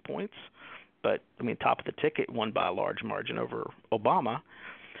believe, 6 points. But, top of the ticket, won by a large margin over Obama.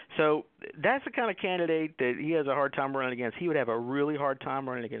 So that's the kind of candidate that he has a hard time running against. He would have a really hard time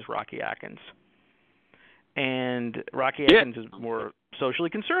running against Rocky Atkins. And Rocky Atkins is more socially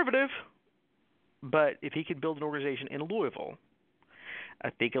conservative, But if he could build an organization in Louisville, I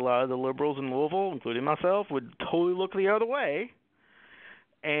think a lot of the liberals in Louisville, including myself, would totally look the other way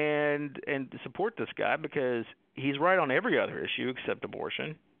and support this guy because he's right on every other issue except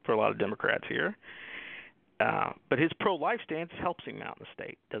abortion for a lot of Democrats here. But his pro-life stance helps him out in the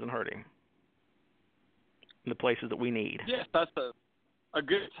state, doesn't hurt him in the places that we need. Yes, that's a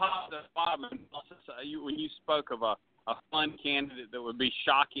good top to bottom. When you spoke of a fun candidate that would be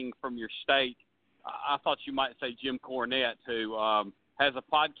shocking from your state, I thought you might say Jim Cornette, who has a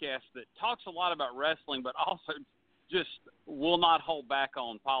podcast that talks a lot about wrestling, but also just will not hold back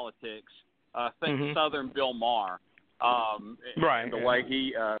on politics. Think Southern Bill Maher. Right. The way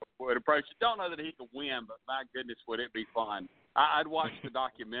he would approach it. Don't know that he could win, but my goodness, would it be fun. I'd watch the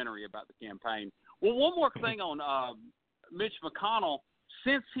documentary about the campaign. Well, one more thing on Mitch McConnell.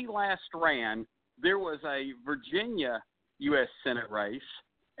 Since he last ran, there was a Virginia U.S. Senate race,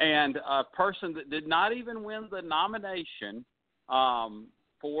 and a person that did not even win the nomination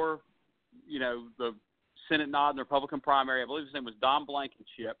for, the Senate nod in the Republican primary. I believe his name was Don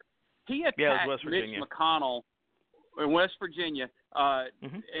Blankenship. He attacked Mitch McConnell in West Virginia,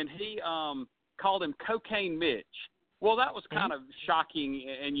 and he called him Cocaine Mitch. Well, that was kind of shocking,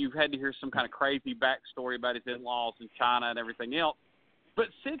 and you had to hear some kind of crazy backstory about his in-laws in China and everything else. But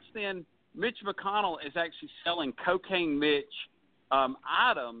since then, Mitch McConnell is actually selling Cocaine Mitch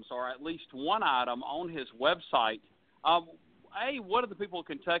items, or at least one item, on his website. What do the people of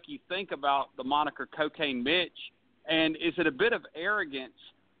Kentucky think about the moniker Cocaine Mitch, and is it a bit of arrogance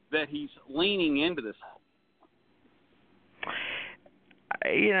that he's leaning into this?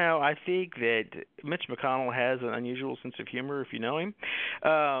 I think that Mitch McConnell has an unusual sense of humor if you know him.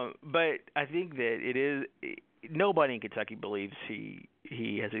 But I think that it is nobody in Kentucky believes he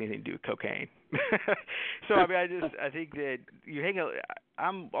has anything to do with cocaine. So I think that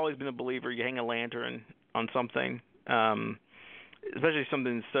I'm always been a believer you hang a lantern on something, especially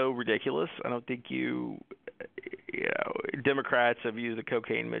something so ridiculous. I don't think Democrats have used the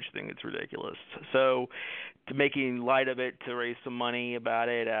cocaine Mitch thing. It's ridiculous. So to making light of it to raise some money about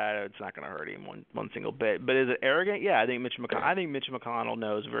it, it's not going to hurt him one single bit. But is it arrogant? Yeah, I think Mitch McConnell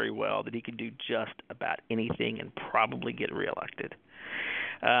knows very well that he can do just about anything and probably get reelected.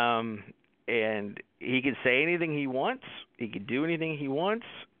 And he can say anything he wants. He can do anything he wants.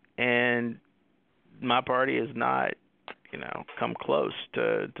 And my party has not, come close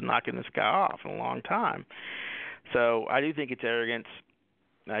to knocking this guy off in a long time. So I do think it's arrogance.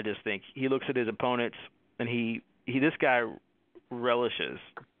 I just think he looks at his opponents, and this guy relishes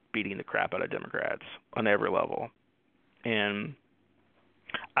beating the crap out of Democrats on every level. And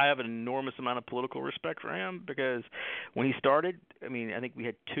I have an enormous amount of political respect for him because when he started, I think we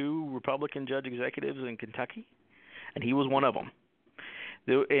had 2 Republican judge executives in Kentucky, and he was one of them.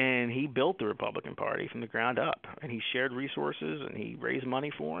 And he built the Republican Party from the ground up, and he shared resources, and he raised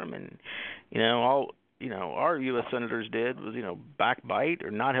money for them, and all our U.S. senators did was backbite or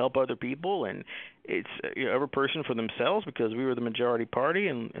not help other people, and it's every person for themselves because we were the majority party,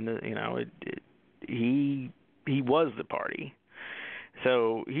 and he was the party.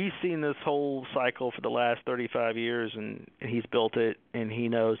 So he's seen this whole cycle for the last 35 years, and he's built it, and he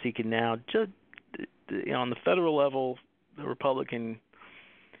knows he can now just on the federal level, the Republican.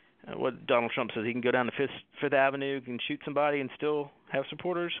 What Donald Trump says, he can go down to Fifth Avenue, can shoot somebody and still have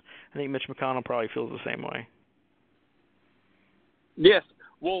supporters. I think Mitch McConnell probably feels the same way. Yes.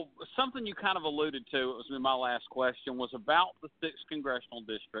 Well, something you kind of alluded to, it was in my last question, was about the 6th Congressional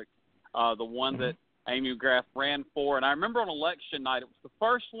District, the one that Amy McGrath ran for. And I remember on election night, it was the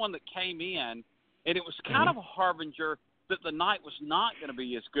first one that came in, and it was kind of a harbinger that the night was not going to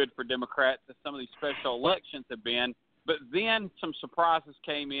be as good for Democrats as some of these special elections have been. But then some surprises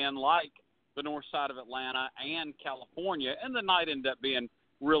came in, like the north side of Atlanta and California, and the night ended up being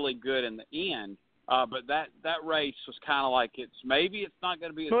really good in the end. But that race was kind of like it's not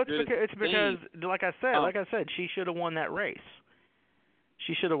going to be as good. It's because, like I said, she should have won that race.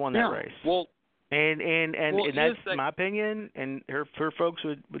 She should have won that race. Well, and that's my opinion, and her folks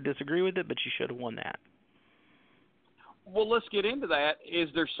would disagree with it, but she should have won that. Well, let's get into that. Is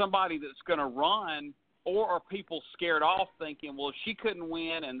there somebody that's going to run? Or are people scared off thinking, well, if she couldn't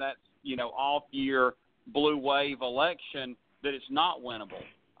win and that's, off-year blue wave election, that it's not winnable?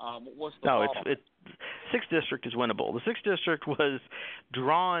 What's the problem? No, 6th District is winnable. The 6th District was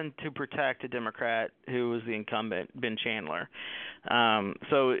drawn to protect a Democrat who was the incumbent, Ben Chandler.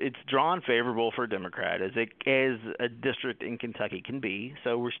 So it's drawn favorable for a Democrat as a district in Kentucky can be.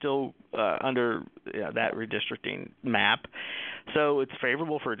 So we're still under that redistricting map. So it's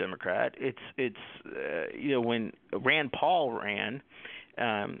favorable for a Democrat. It's when Rand Paul ran,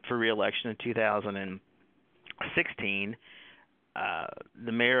 for re-election in 2016,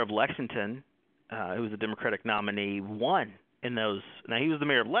 the mayor of Lexington, who was a Democratic nominee, won in those. Now, he was the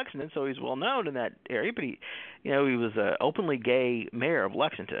mayor of Lexington, so he's well known in that area, but he was an openly gay mayor of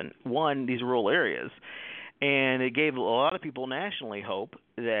Lexington, won these rural areas. And it gave a lot of people nationally hope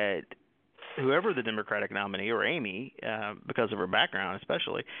that whoever the Democratic nominee, or Amy, because of her background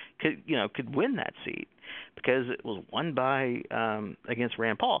especially, could win that seat, because it was won by against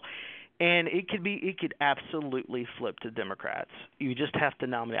Rand Paul. And it could absolutely flip to Democrats. You just have to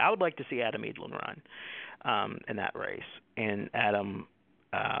nominate. I would like to see Adam Edlin run in that race. And Adam,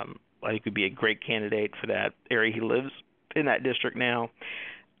 I think, would be a great candidate for that area. He lives in that district now.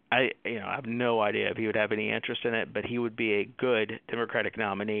 I have no idea if he would have any interest in it, but he would be a good Democratic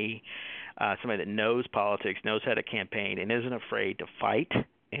nominee, somebody that knows politics, knows how to campaign, and isn't afraid to fight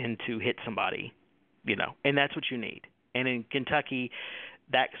and to hit somebody, and that's what you need. And in Kentucky,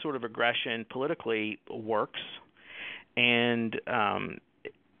 that sort of aggression politically works, and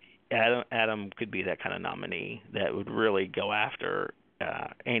Adam could be that kind of nominee that would really go after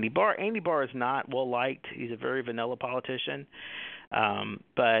Andy Barr. Andy Barr is not well liked. He's a very vanilla politician,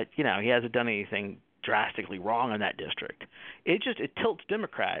 but he hasn't done anything drastically wrong in that district. It tilts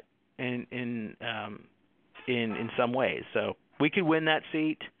Democrat in some ways. So we could win that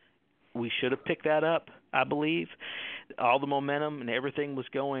seat. We should have picked that up, I believe. All the momentum and everything was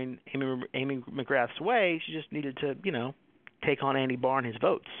going Amy McGrath's way. She just needed to, take on Andy Barr and his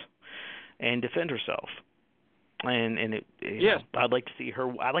votes and defend herself. Yes, I'd like to see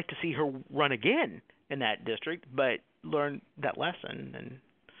her. I'd like to see her run again in that district, but learn that lesson, and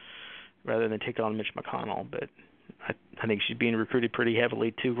rather than take on Mitch McConnell. But I think she's being recruited pretty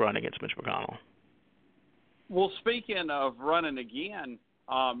heavily to run against Mitch McConnell. Well, speaking of running again,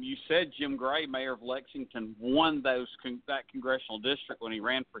 you said Jim Gray, mayor of Lexington, won that congressional district when he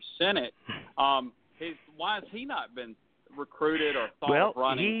ran for Senate. Why has he not been recruited or thought of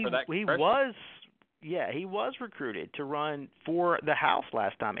running for that congressional? He was recruited to run for the House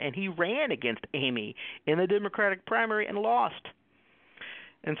last time, and he ran against Amy in the Democratic primary and lost.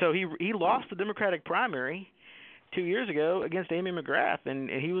 And so he lost the Democratic primary 2 years ago against Amy McGrath, and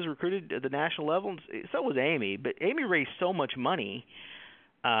he was recruited at the national level. And so was Amy, but Amy raised so much money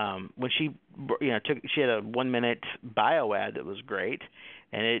when she had a 1-minute bio ad that was great,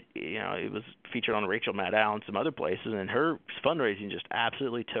 and it was featured on Rachel Maddow and some other places, and her fundraising just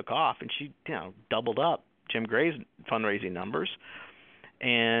absolutely took off, and she doubled up Jim Gray's fundraising numbers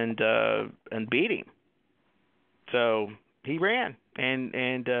and beat him. So he ran, and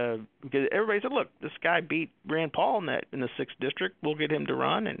because everybody said, look, this guy beat Rand Paul in the 6th district, we'll get him to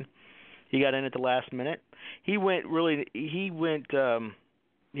run, and he got in at the last minute. He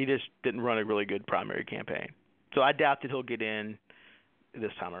just didn't run a really good primary campaign. So I doubt that he'll get in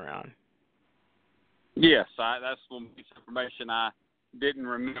this time around. Yes, that's one piece of information I didn't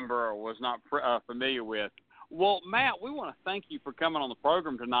remember or was not familiar with. Well, Matt, we want to thank you for coming on the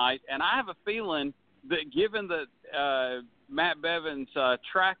program tonight, and I have a feeling that given that Matt Bevin's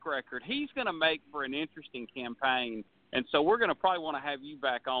track record, he's going to make for an interesting campaign, and so we're going to probably want to have you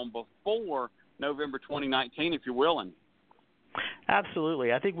back on before November 2019 if you're willing.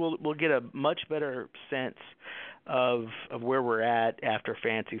 Absolutely. I think we'll get a much better sense of where we're at after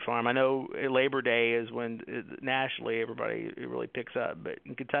Fancy Farm. I know Labor Day is when nationally everybody really picks up, but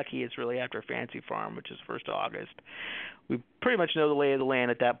in Kentucky it's really after Fancy Farm, which is 1st of August. We pretty much know the lay of the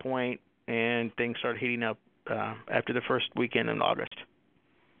land at that point, and things start heating up after the first weekend in August.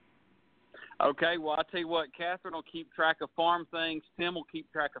 Okay, well, I'll tell you what, Catherine will keep track of farm things, Tim will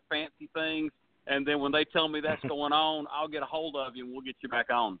keep track of fancy things, and then when they tell me that's going on, I'll get a hold of you and we'll get you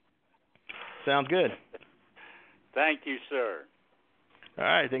back on. Sounds good. Thank you, sir. All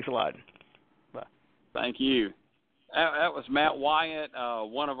right, thanks a lot. Bye. Thank you. That was Matt Wyatt,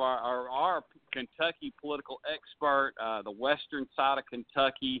 one of our Kentucky political expert, the western side of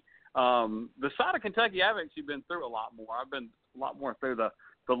Kentucky. The side of Kentucky I've actually been through a lot more. I've been a lot more through the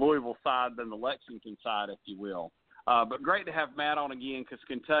Louisville side than the Lexington side, if you will. But great to have Matt on again because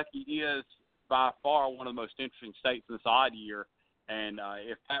Kentucky is by far one of the most interesting states in this odd year. And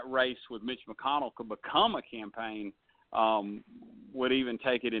if that race with Mitch McConnell could become a campaign, would even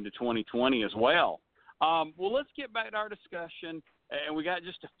take it into 2020 as well. Well, let's get back to our discussion. And we got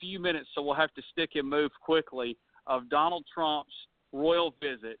just a few minutes, so we'll have to stick and move quickly, of Donald Trump's royal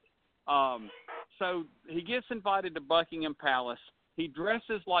visit. So he gets invited to Buckingham Palace. He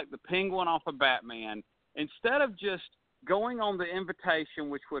dresses like the penguin off of Batman. Instead of just going on the invitation,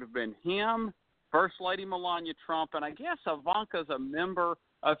 which would have been him, First Lady Melania Trump, and I guess Ivanka's a member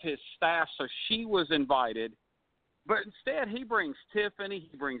of his staff, so she was invited. But instead, he brings Tiffany,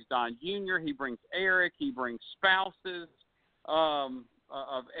 he brings Don Jr., he brings Eric, he brings spouses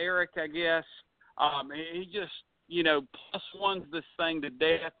of Eric, I guess. He just, plus ones this thing to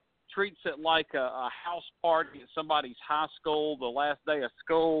death, treats it like a house party at somebody's high school, the last day of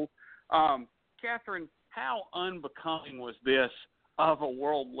school. Catherine, how unbecoming was this of a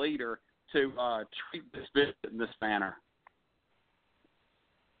world leader to treat this visit in this manner?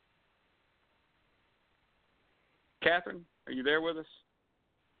 Catherine, are you there with us?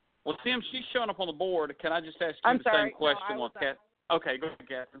 Well, Tim, she's showing up on the board. Can I just ask you same question? No, okay, go ahead,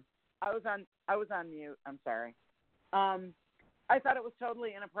 Catherine. I was on mute. I'm sorry. I thought it was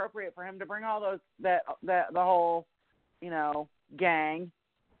totally inappropriate for him to bring all the whole, gang,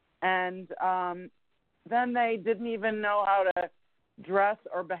 and then they didn't even know how to dress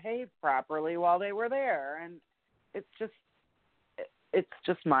or behave properly while they were there, and it's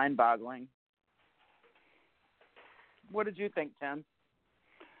just mind-boggling. What did you think, Tim?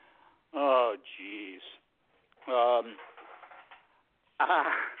 Oh, geez. Well,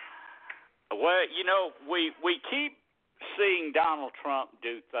 we keep seeing Donald Trump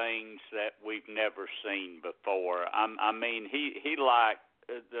do things that we've never seen before. I mean, he like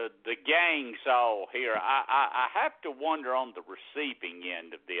the gang's all here. I have to wonder on the receiving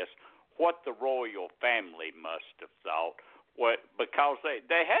end of this what the royal family must have thought. Because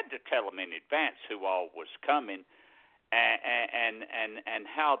they had to tell them in advance who all was coming. And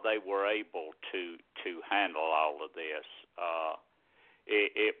how they were able to handle all of this,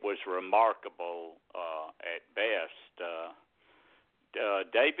 it was remarkable at best.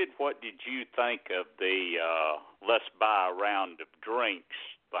 David, what did you think of the let's buy a round of drinks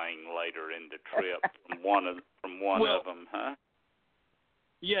thing later in the trip from one of them, huh?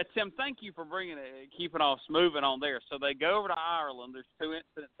 Yeah, Tim, thank you for keeping us moving on there. So they go over to Ireland. There's 2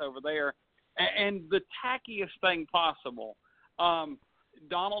 incidents over there. And the tackiest thing possible,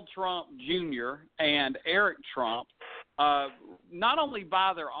 Donald Trump Jr. and Eric Trump not only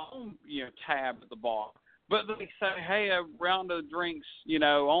buy their own tab at the bar, but they say, hey, a round of drinks,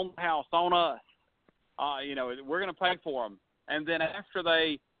 on the house, on us. We're going to pay for them. And then after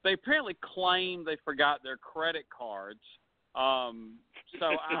they apparently claim they forgot their credit cards. So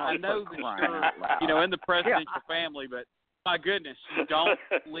I know that you're, in the presidential family, but my goodness, you don't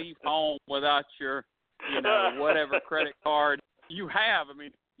leave home without your, whatever credit card you have. I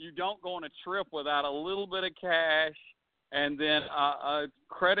mean, you don't go on a trip without a little bit of cash and then a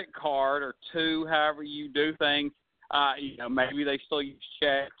credit card or two, however you do things. Maybe they still use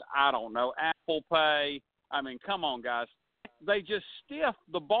checks. I don't know. Apple Pay. I mean, come on, guys. They just stiff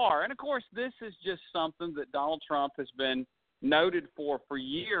the bar. And, of course, this is just something that Donald Trump has been noted for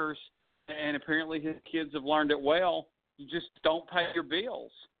years, and apparently his kids have learned it well. You just don't pay your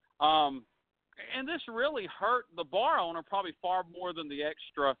bills. And this really hurt the bar owner probably far more than the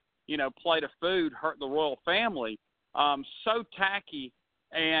extra, plate of food hurt the royal family. So tacky,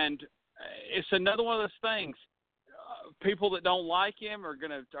 and it's another one of those things. People that don't like him or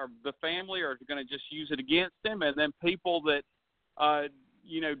the family are going to just use it against him, and then people that,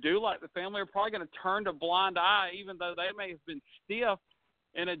 do like the family are probably going to turn a blind eye, even though they may have been stiff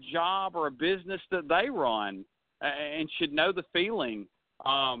in a job or a business that they run. And should know the feeling.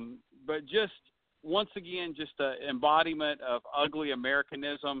 But just, once again, just an embodiment of ugly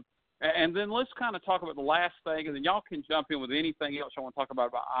Americanism. And then let's kind of talk about the last thing, and then y'all can jump in with anything else you want to talk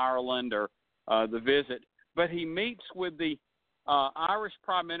about Ireland or the visit. But he meets with the Irish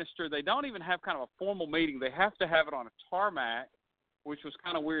Prime Minister. They don't even have kind of a formal meeting. They have to have it on a tarmac, which was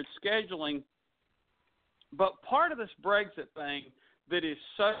kind of weird scheduling. But part of this Brexit thing that is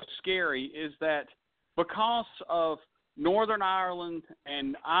so scary is that because of Northern Ireland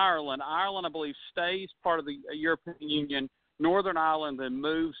and Ireland, I believe, stays part of the European Union. Northern Ireland then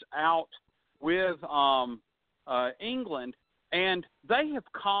moves out with England, and they have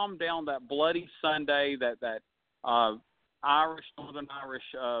calmed down that bloody Sunday, that Northern Irish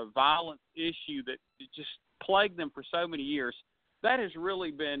violence issue that just plagued them for so many years. That has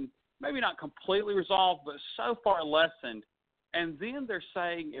really been maybe not completely resolved, but so far lessened. And then they're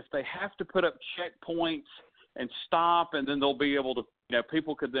saying if they have to put up checkpoints and stop, and then they'll be able to,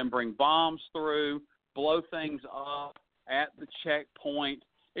 people could then bring bombs through, blow things up at the checkpoint.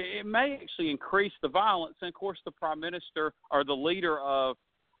 It may actually increase the violence. And, of course, the prime minister or the leader of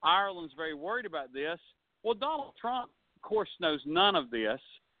Ireland's very worried about this. Well, Donald Trump, of course, knows none of this.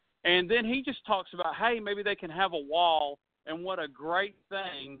 And then he just talks about, hey, maybe they can have a wall, and what a great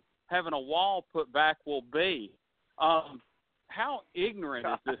thing having a wall put back will be. How ignorant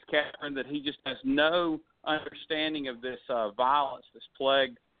is this, Catherine, that he just has no understanding of this violence that's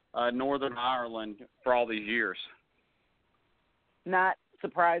plagued Northern Ireland for all these years? not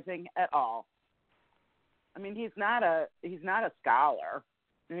surprising at all. I mean, he's not a scholar.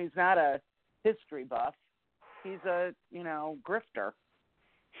 He's not a history buff. He's a, grifter.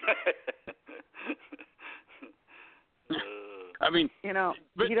 I mean,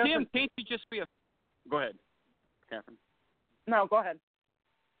 but he Tim, can't you just be a? Go ahead, Catherine. No, go ahead.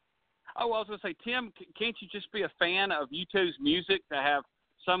 Oh, I was going to say, Tim, can't you just be a fan of U2's music to have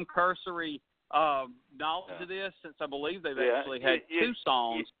some cursory knowledge of this? Since I believe they've actually had two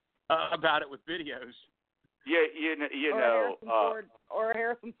songs about it with videos. Yeah, or a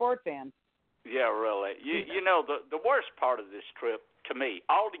Harrison Ford fan. Yeah, really. You know, the worst part of this trip, to me,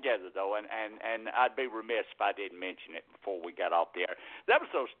 altogether, though, and I'd be remiss if I didn't mention it before we got off the air, that was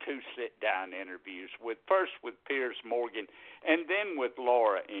those two sit-down interviews, first with Piers Morgan and then with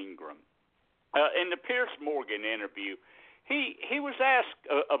Laura Ingraham. In the Piers Morgan interview, he was asked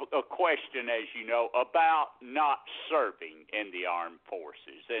a question, as you know, about not serving in the armed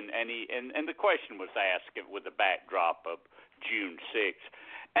forces, and the question was asked with the backdrop of June 6th.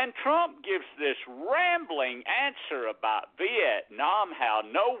 And Trump gives this rambling answer about Vietnam, how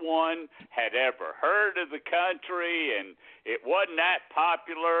no one had ever heard of the country, and it wasn't that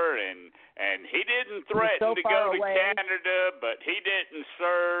popular, and he didn't threaten to go to Canada, but he didn't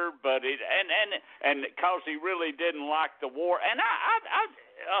serve, but and because he really didn't like the war. And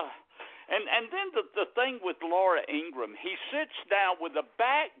and then the thing with Laura Ingraham, he sits down with a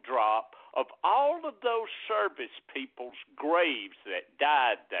backdrop of all of those service people's graves that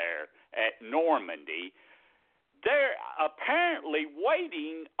died there at Normandy. They're apparently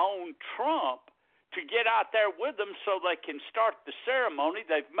waiting on Trump to get out there with them so they can start the ceremony.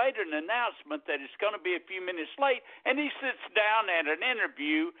 They've made an announcement that it's going to be a few minutes late, and he sits down at an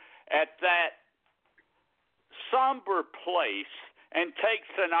interview at that somber place and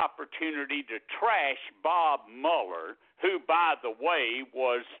takes an opportunity to trash Bob Mueller, who, by the way,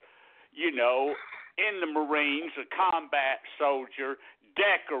 was, in the Marines, a combat soldier,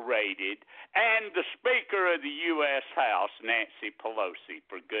 decorated, and the Speaker of the U.S. House, Nancy Pelosi,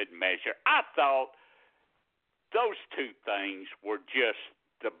 for good measure. I thought those two things were just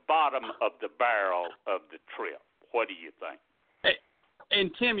the bottom of the barrel of the trip. What do you think?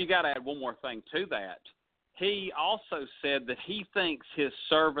 And, Tim, you got to add one more thing to that. He also said that he thinks his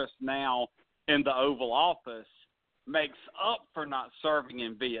service now in the Oval Office makes up for not serving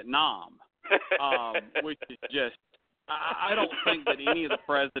in Vietnam, which is just – I don't think that any of the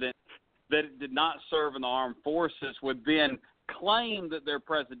presidents that did not serve in the armed forces would then claim that their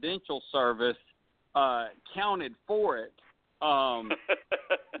presidential service counted for it.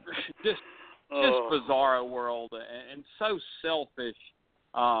 Just bizarro world and so selfish.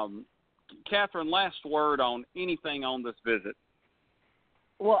 Catherine, last word on anything on this visit.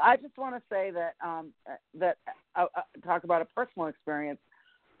 Well, I just want to say that talk about a personal experience.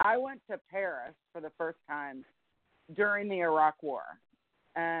 I went to Paris for the first time during the Iraq War,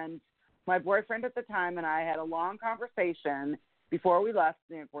 and my boyfriend at the time and I had a long conversation before we left.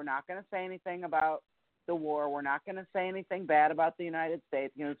 We're not going to say anything about the war. We're not going to say anything bad about the United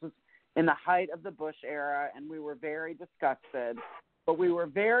States. This was in the height of the Bush era, and we were very disgusted, but we were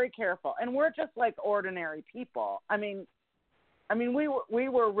very careful. And we're just like ordinary people. I mean, we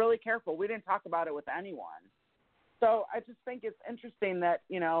were really careful. We didn't talk about it with anyone. So I just think it's interesting that,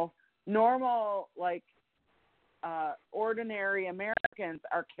 normal, ordinary Americans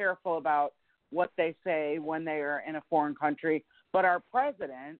are careful about what they say when they are in a foreign country, but our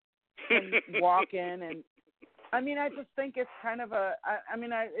president can walk in and, I just think it's kind of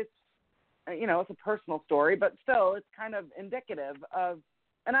it's a personal story, but still it's kind of indicative of,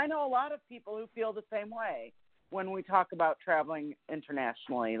 and I know a lot of people who feel the same way when we talk about traveling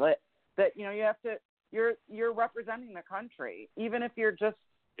internationally, that, you have to, you're representing the country, even if you're just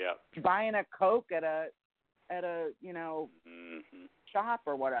buying a Coke at a shop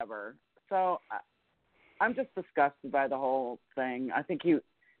or whatever. So I'm just disgusted by the whole thing. I think he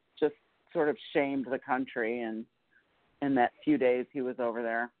just sort of shamed the country in that few days he was over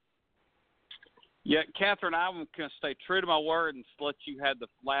there. Yeah, Catherine, I'm going to stay true to my word and let you have the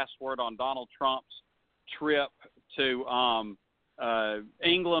last word on Donald Trump's trip to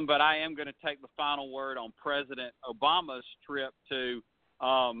England, but I am going to take the final word on President Obama's trip to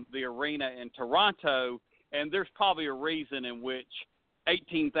the arena in Toronto, and there's probably a reason in which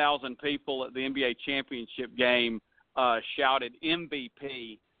 18,000 people at the NBA championship game shouted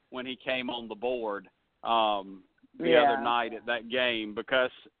MVP when he came on the board the other night at that game,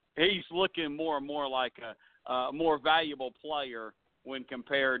 because he's looking more and more like a more valuable player when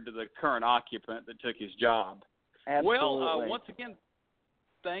compared to the current occupant that took his job. Absolutely. Well, once again,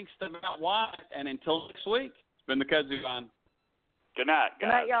 thanks to Matt Wyatt, and until next week, it's been the Kudzu Vine. Good night, Good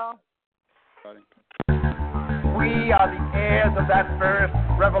guys. night, y'all. We are the heirs of that first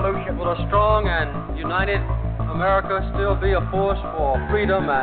revolution. Will a strong and united America still be a force for freedom and